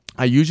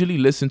 I usually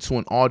listen to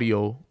an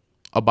audio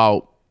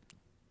about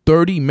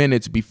 30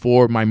 minutes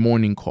before my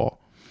morning call.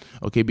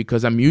 Okay,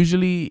 because I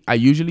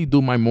usually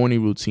do my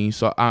morning routine.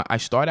 So I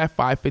start at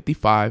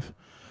 5:55.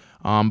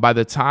 By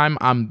the time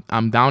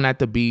I'm down at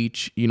the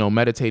beach,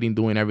 meditating,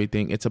 doing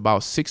everything, it's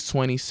about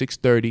 6:20,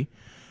 6:30.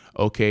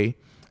 Okay.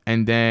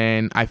 And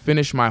then I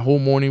finish my whole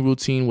morning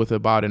routine with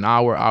about an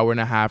hour and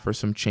a half or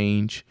some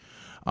change.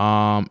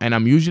 And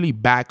I'm usually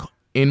back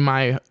in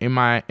my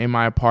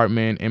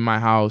apartment, in my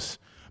house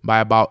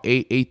by about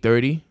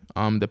 8:30.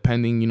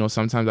 Depending,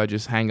 sometimes I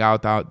just hang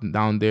out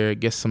down there,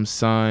 get some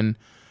sun,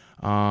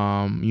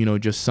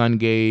 just sun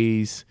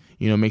gaze,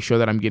 make sure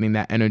that I'm getting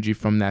that energy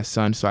from that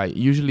sun. So I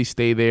usually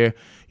stay there.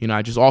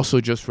 I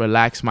just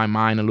relax my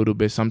mind a little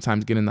bit,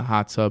 sometimes get in the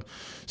hot tub.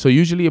 So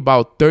usually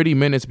about 30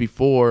 minutes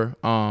before,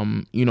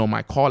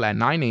 my call at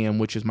 9 a.m.,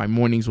 which is my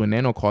Mornings with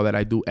Nano call that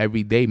I do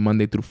every day,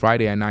 Monday through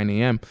Friday at 9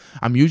 a.m.,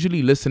 I'm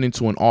usually listening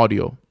to an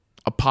audio,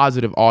 a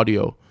positive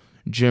audio,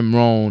 Jim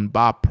Rohn,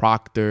 Bob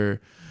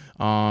Proctor,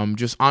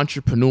 just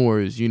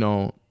entrepreneurs,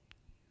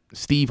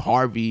 Steve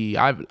Harvey.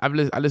 I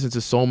listened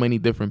to so many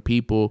different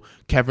people,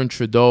 Kevin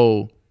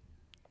Trudeau,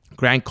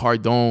 Grant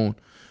Cardone,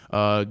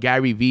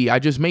 Gary Vee. I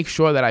just make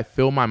sure that I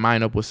fill my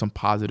mind up with some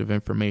positive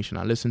information.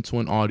 I listen to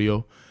an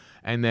audio.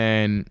 And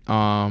then,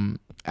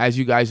 as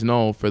you guys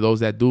know, for those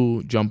that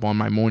do jump on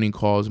my morning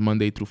calls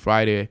Monday through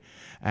Friday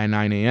at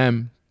 9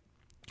 a.m.,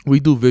 we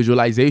do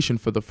visualization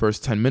for the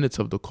first 10 minutes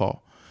of the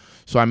call.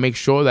 So I make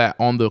sure that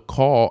on the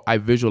call, I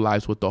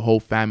visualize with the whole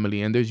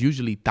family. And there's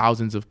usually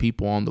thousands of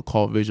people on the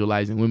call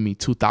visualizing with me,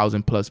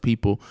 2,000 plus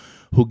people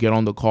who get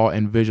on the call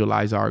and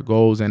visualize our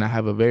goals. And I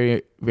have a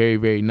very, very,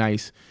 very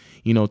nice,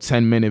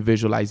 10-minute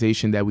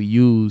visualization that we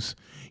use,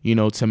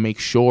 to make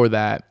sure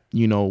that,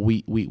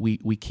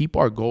 we keep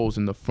our goals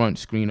in the front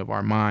screen of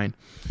our mind.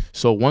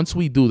 So once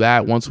we do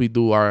that, once we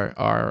do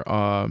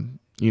our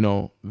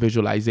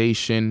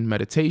visualization,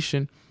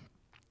 meditation,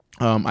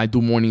 I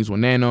do mornings with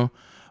Nano.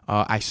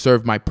 I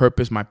serve my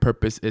purpose. My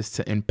purpose is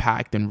to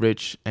impact,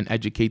 enrich, and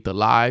educate the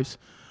lives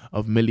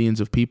of millions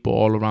of people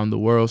all around the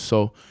world.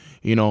 So,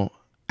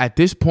 at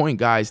this point,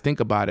 guys, think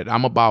about it.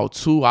 I'm about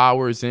 2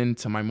 hours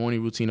into my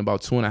morning routine,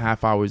 about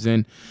 2.5 hours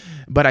in,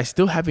 but I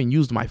still haven't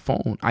used my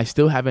phone. I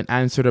still haven't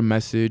answered a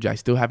message. I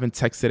still haven't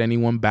texted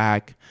anyone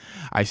back.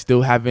 I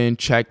still haven't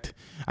checked.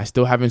 I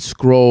still haven't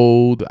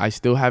scrolled. I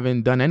still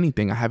haven't done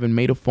anything. I haven't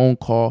made a phone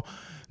call.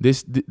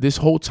 This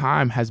whole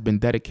time has been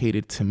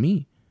dedicated to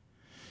me.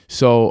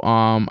 So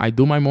I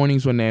do my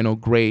mornings with Nano,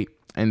 great.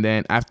 And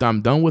then after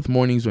I'm done with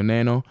mornings with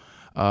Nano,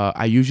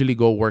 I usually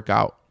go work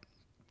out.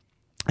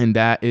 And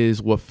that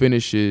is what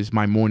finishes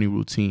my morning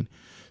routine.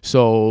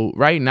 So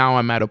right now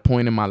I'm at a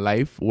point in my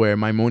life where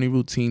my morning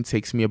routine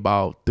takes me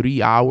about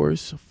 3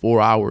 hours,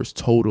 4 hours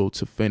total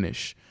to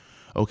finish.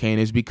 Okay. And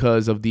it's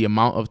because of the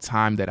amount of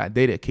time that I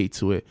dedicate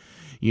to it.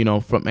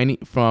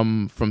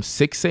 From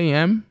 6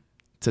 a.m.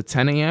 to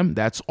 10 a.m.,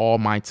 that's all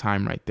my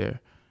time right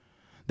there.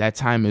 That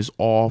time is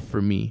all for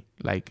me,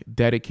 like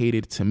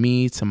dedicated to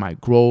me, to my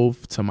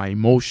growth, to my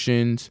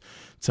emotions,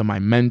 to my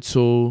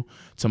mental,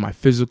 to my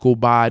physical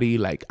body.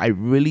 Like I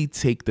really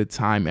take the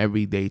time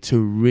every day to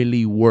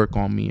really work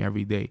on me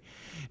every day.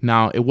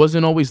 Now, it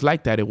wasn't always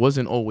like that. It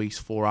wasn't always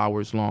 4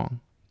 hours long,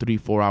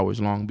 3-4 hours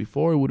long.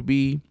 Before it would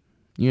be,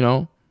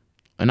 an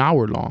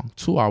hour long,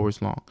 2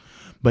 hours long.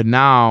 But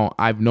now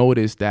I've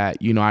noticed that,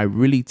 I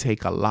really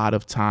take a lot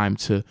of time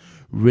to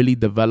really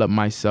develop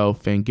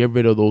myself and get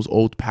rid of those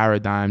old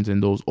paradigms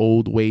and those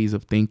old ways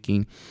of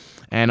thinking.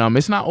 And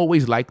it's not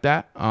always like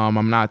that.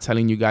 I'm not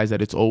telling you guys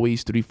that it's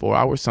always 3-4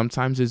 hours.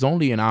 Sometimes it's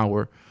only an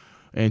hour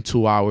and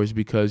 2 hours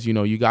because,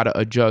 you got to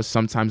adjust.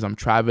 Sometimes I'm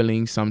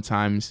traveling.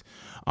 Sometimes,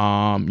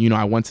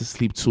 I went to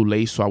sleep too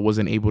late, so I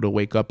wasn't able to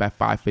wake up at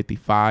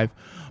 5:55.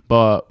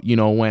 But,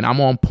 when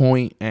I'm on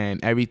point and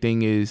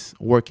everything is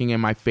working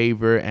in my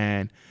favor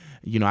and,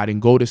 I didn't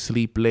go to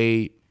sleep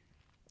late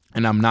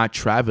and I'm not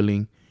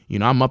traveling,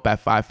 I'm up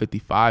at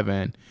 5:55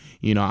 and,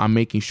 I'm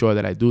making sure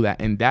that I do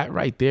that. And that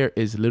right there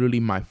is literally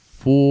my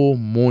full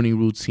morning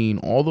routine,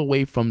 all the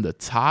way from the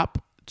top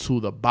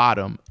to the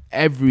bottom,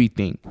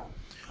 everything.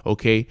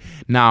 Okay.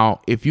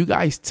 Now, if you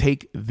guys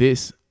take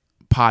this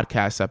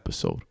podcast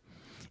episode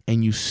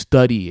and you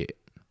study it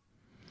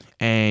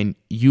and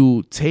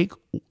you take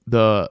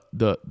the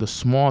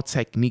small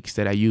techniques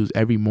that I use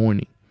every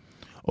morning,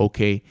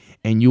 okay,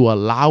 and you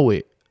allow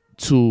it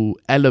to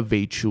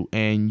elevate you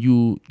and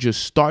you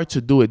just start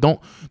to do it.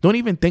 Don't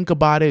even think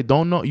about it.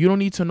 You don't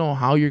need to know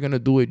how you're going to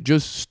do it.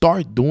 Just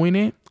start doing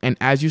it. And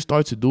as you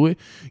start to do it,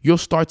 you'll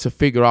start to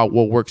figure out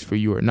what works for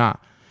you or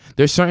not.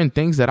 There's certain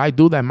things that I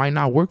do that might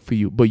not work for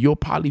you, but you'll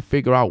probably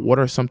figure out what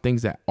are some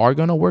things that are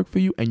going to work for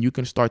you and you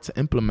can start to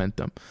implement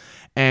them.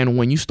 And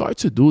when you start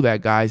to do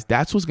that, guys,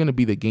 that's what's going to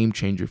be the game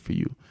changer for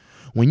you.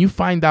 When you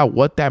find out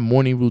what that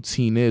morning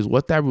routine is,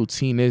 what that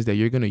routine is that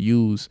you're going to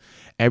use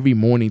every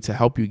morning to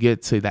help you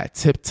get to that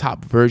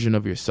tip-top version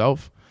of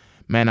yourself,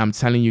 man, I'm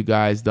telling you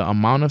guys, the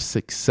amount of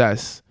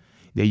success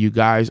that you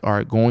guys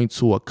are going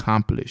to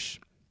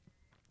accomplish,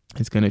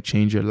 it's going to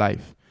change your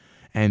life.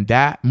 And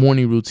that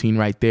morning routine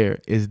right there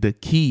is the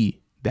key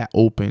that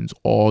opens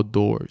all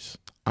doors.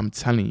 I'm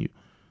telling you,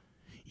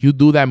 you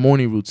do that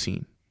morning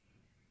routine.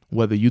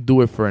 Whether you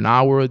do it for an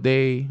hour a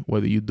day,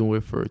 whether you do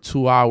it for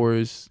 2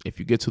 hours, if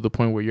you get to the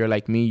point where you're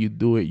like me, you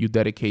do it, you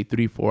dedicate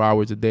 3-4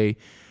 hours a day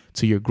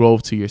to your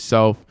growth, to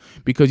yourself.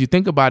 Because you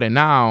think about it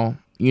now,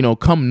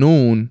 come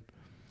noon,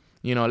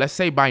 let's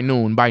say by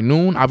noon,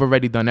 I've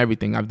already done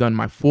everything. I've done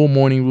my full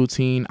morning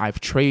routine. I've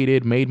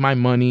traded, made my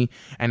money,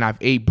 and I've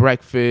ate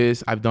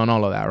breakfast. I've done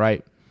all of that,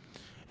 right?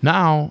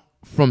 Now,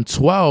 from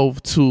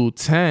 12 to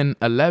 10,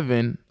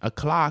 11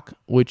 o'clock,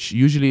 which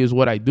usually is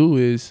what I do,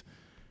 is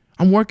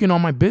I'm working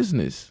on my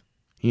business.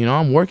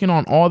 I'm working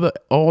on all the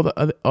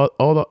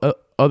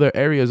other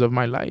areas of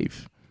my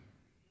life.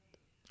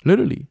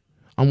 Literally,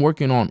 I'm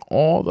working on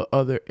all the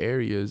other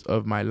areas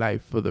of my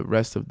life for the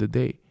rest of the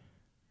day.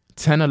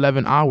 10,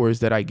 11 hours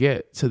that I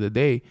get to the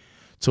day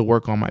to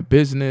work on my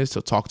business,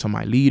 to talk to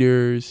my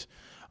leaders.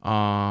 If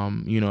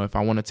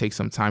I want to take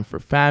some time for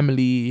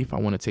family, if I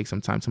want to take some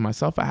time to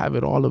myself, I have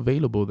it all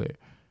available there.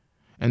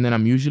 And then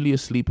I'm usually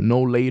asleep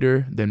no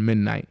later than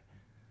midnight.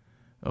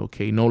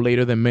 Okay, no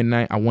later than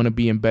midnight. I want to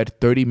be in bed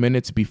 30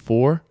 minutes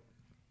before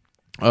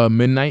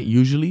midnight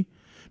usually,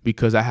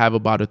 because I have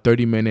about a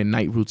 30-minute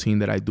night routine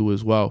that I do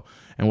as well.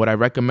 And what I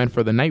recommend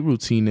for the night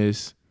routine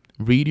is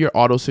read your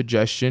auto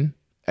suggestion,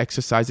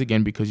 exercise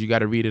again, because you got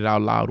to read it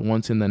out loud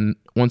once in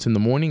the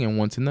morning and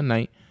once in the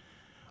night.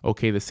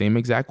 Okay, the same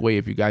exact way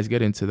if you guys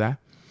get into that.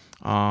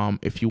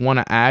 If you want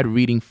to add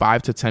reading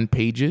 5 to 10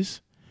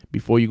 pages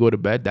before you go to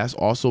bed, that's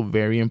also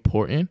very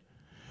important.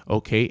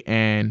 Okay.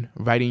 And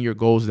writing your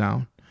goals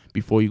down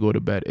before you go to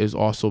bed is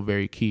also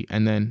very key.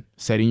 And then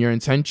setting your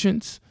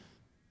intentions,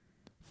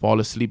 fall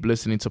asleep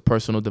listening to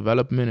personal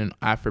development and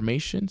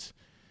affirmations,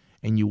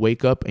 and you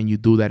wake up and you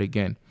do that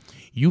again.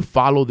 You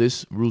follow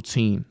this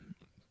routine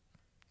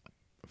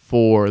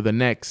for the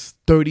next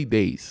 30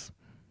 days.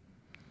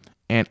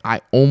 And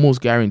I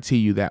almost guarantee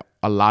you that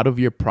a lot of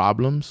your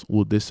problems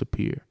will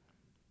disappear.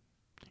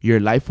 Your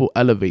life will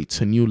elevate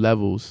to new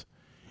levels,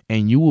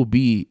 and you will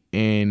be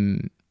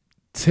in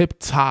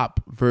tip-top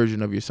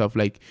version of yourself.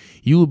 Like,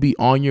 you will be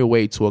on your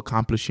way to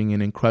accomplishing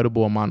an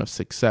incredible amount of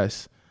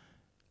success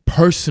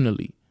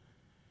personally.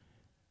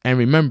 And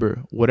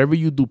remember, whatever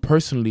you do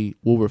personally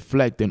will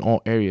reflect in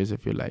all areas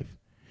of your life.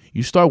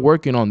 You start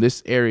working on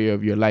this area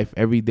of your life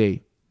every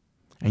day,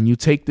 and you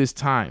take this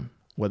time,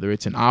 whether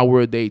it's an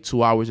hour a day,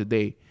 2 hours a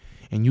day,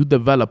 and you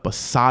develop a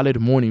solid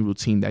morning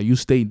routine that you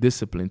stay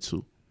disciplined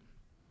to,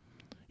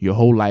 your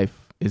whole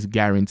life is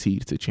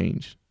guaranteed to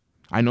change.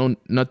 I know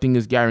nothing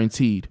is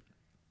guaranteed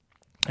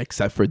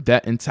except for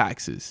debt and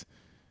taxes.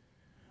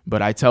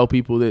 But I tell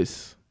people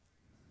this.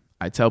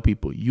 I tell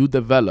people, you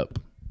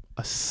develop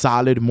a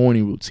solid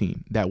morning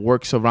routine that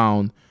works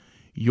around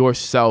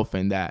yourself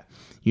and that,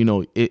 you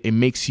know, it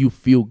makes you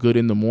feel good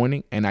in the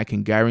morning. And I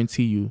can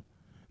guarantee you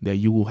that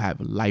you will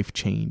have life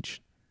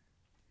change.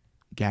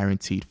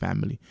 Guaranteed,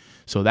 family.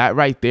 So that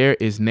right there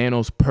is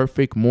Nano's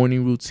perfect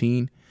morning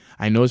routine.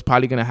 I know it's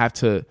probably going to have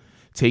to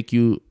take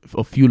you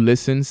a few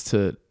listens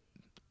to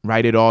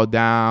write it all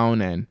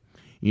down and,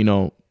 you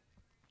know,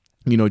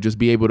 just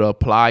be able to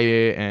apply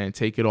it and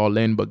take it all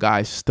in. But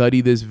guys,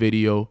 study this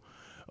video.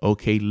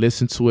 Okay,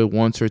 listen to it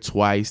once or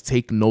twice.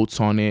 Take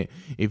notes on it.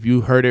 If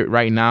you heard it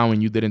right now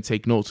and you didn't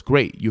take notes,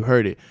 great, you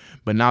heard it.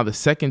 But now the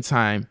second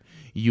time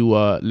you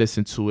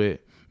listen to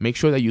it, make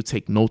sure that you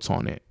take notes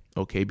on it.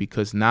 Okay,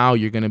 because now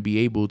you're going to be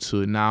able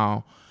to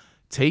now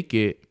take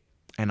it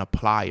and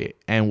apply it.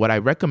 And what I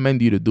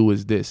recommend you to do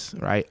is this,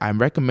 right? I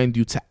recommend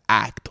you to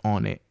act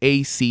on it.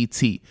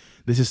 ACT.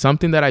 This is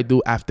something that I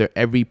do after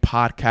every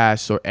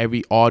podcast or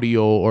every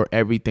audio or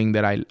everything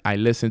that I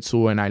listen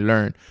to and I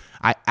learn.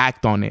 I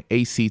act on it.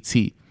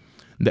 ACT.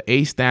 The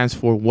A stands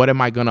for what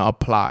am I going to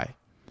apply?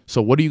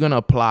 So what are you going to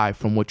apply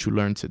from what you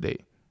learned today?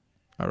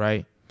 All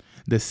right.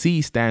 The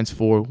C stands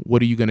for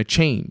what are you going to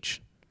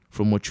change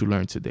from what you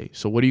learned today?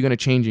 So what are you going to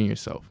change in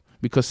yourself?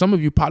 Because some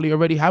of you probably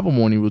already have a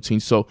morning routine.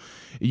 So,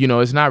 you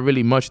know, it's not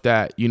really much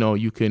that, you know,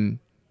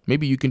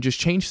 maybe you can just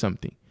change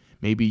something.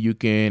 Maybe you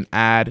can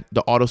add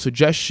the auto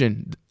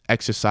suggestion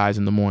exercise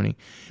in the morning.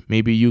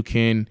 Maybe you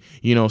can,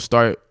 you know,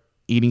 start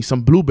eating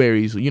some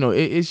blueberries. You know,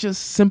 it's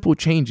just simple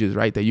changes,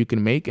 right, that you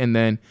can make. And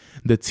then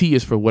the T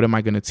is for what am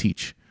I going to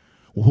teach?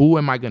 Who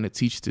am I going to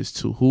teach this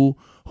to?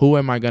 Who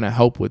am I going to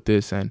help with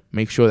this? And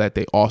make sure that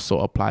they also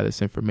apply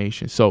this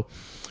information. So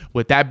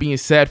with that being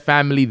said,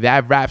 family,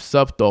 that wraps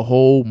up the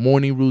whole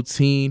morning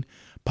routine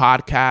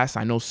podcast.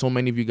 I know so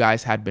many of you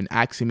guys had been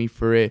asking me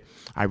for it.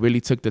 I really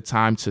took the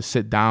time to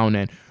sit down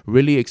and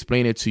really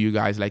explain it to you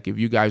guys, like if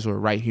you guys were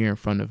right here in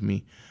front of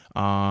me.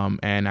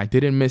 And I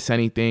didn't miss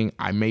anything.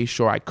 I made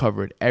sure I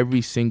covered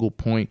every single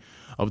point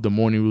of the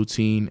morning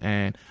routine.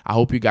 And I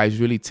hope you guys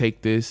really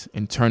take this,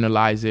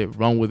 internalize it,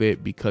 run with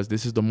it, because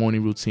this is the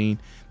morning routine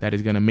that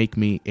is going to make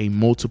me a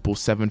multiple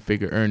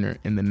 7-figure earner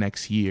in the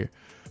next year.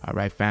 All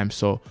right, fam.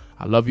 So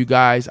I love you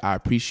guys. I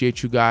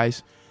appreciate you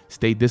guys.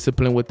 Stay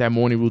disciplined with that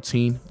morning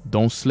routine.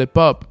 Don't slip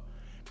up,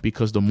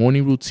 because the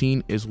morning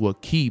routine is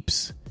what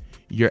keeps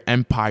your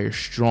empire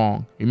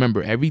strong.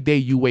 Remember, every day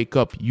you wake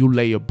up, you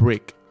lay a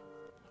brick.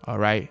 All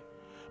right.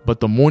 But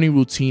the morning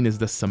routine is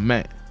the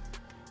cement.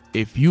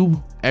 If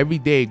you every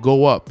day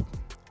go up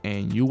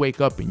and you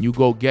wake up and you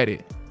go get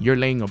it, you're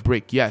laying a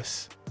brick.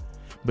 Yes.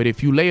 But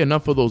if you lay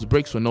enough of those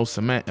bricks with no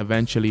cement,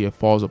 eventually it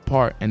falls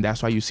apart. And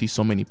that's why you see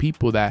so many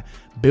people that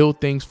build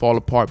things, fall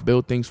apart,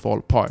 build things, fall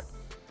apart.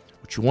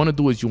 What you want to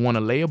do is you want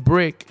to lay a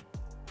brick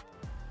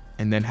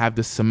and then have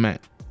the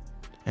cement.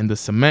 And the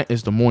cement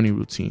is the morning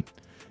routine.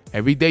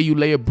 Every day you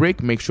lay a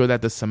brick, make sure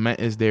that the cement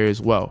is there as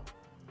well.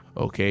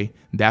 Okay,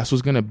 that's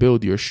what's going to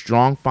build your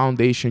strong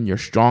foundation, your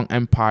strong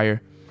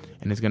empire,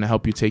 and it's going to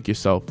help you take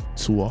yourself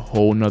to a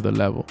whole nother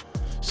level.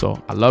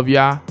 So I love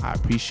y'all. I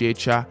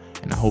appreciate y'all.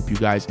 And I hope you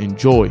guys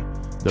enjoy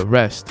the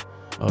rest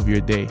of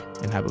your day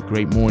and have a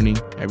great morning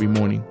every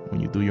morning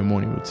when you do your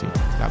morning routine.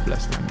 God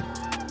bless, family.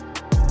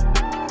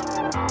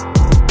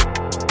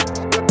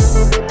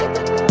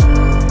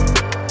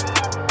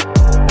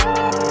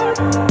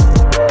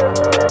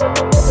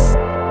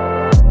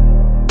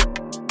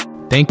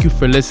 Thank you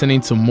for listening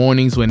to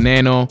Mornings with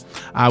Nano.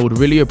 I would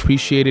really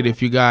appreciate it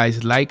if you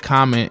guys like,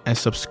 comment, and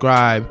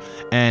subscribe,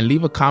 and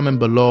leave a comment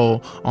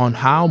below on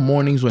how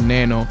Mornings with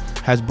Nano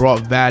has brought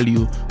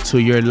value to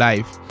your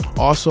life.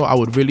 Also, I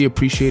would really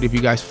appreciate if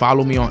you guys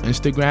follow me on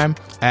Instagram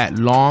at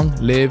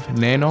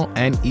longliveneno,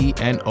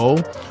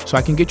 Neno, so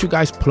I can get you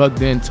guys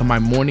plugged in to my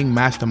morning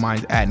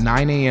masterminds at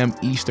 9 a.m.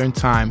 Eastern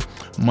time,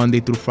 Monday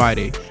through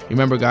Friday.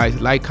 Remember guys,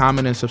 like,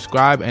 comment, and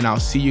subscribe, and I'll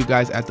see you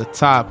guys at the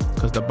top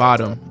because the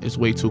bottom is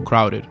way too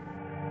crowded.